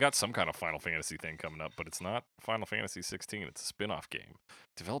 They got some kind of Final Fantasy thing coming up, but it's not Final Fantasy 16. It's a spin-off game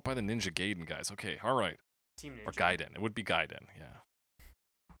developed by the Ninja Gaiden guys. Okay, all right. Team Ninja. Or Gaiden. It would be Gaiden, yeah.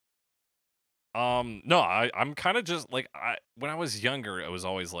 No, I'm kind of just like when I was younger, it was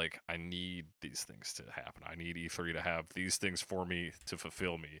always like I need these things to happen. I need E3 to have these things for me to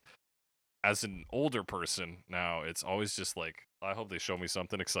fulfill me. As an older person now, it's always just like I hope they show me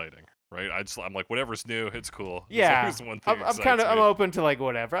something exciting, right? I'm like whatever's new, it's cool. As Yeah, long as one thing I'm kind of excites I'm me. open to like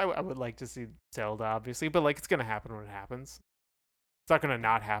whatever. I would like to see Zelda, obviously, but like it's gonna happen when it happens. It's not gonna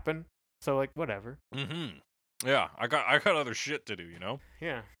not happen. So like whatever. Mm-hmm. Yeah, I got other shit to do, you know.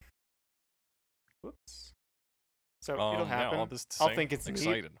 Yeah. Whoops. So it'll Yeah, happen. all this to I'll say, think it's neat.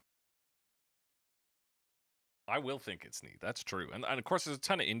 excited. I will think it's neat. That's true, and of course, there's a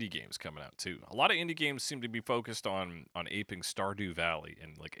ton of indie games coming out too. A lot of indie games seem to be focused on aping Stardew Valley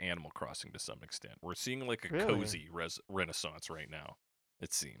and like Animal Crossing to some extent. We're seeing like a Really? cozy renaissance right now.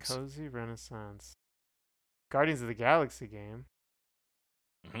 It seems. Cozy Renaissance. Guardians of the Galaxy game.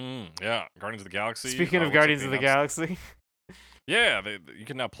 Yeah, Guardians of the Galaxy. Speaking of looks like Guardians they of the announced- Galaxy. Yeah, you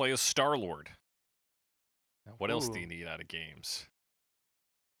can now play as Star Lord. What else do Ooh. you need out of games?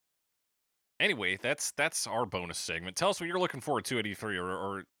 Anyway, that's our bonus segment. Tell us what you're looking forward to at E3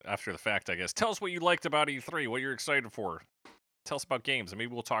 or after the fact, I guess. Tell us what you liked about E3, what you're excited for. Tell us about games, and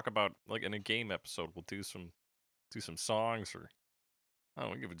maybe we'll talk about like in a game episode. We'll do some songs, or I don't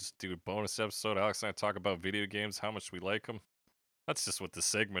know, we could just do a bonus episode. Alex and I talk about video games, how much we like them. That's just what the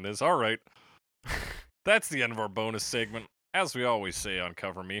segment is. All right, that's the end of our bonus segment. As we always say on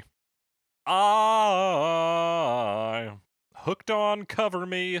Cover Me, I hooked on Cover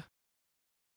Me.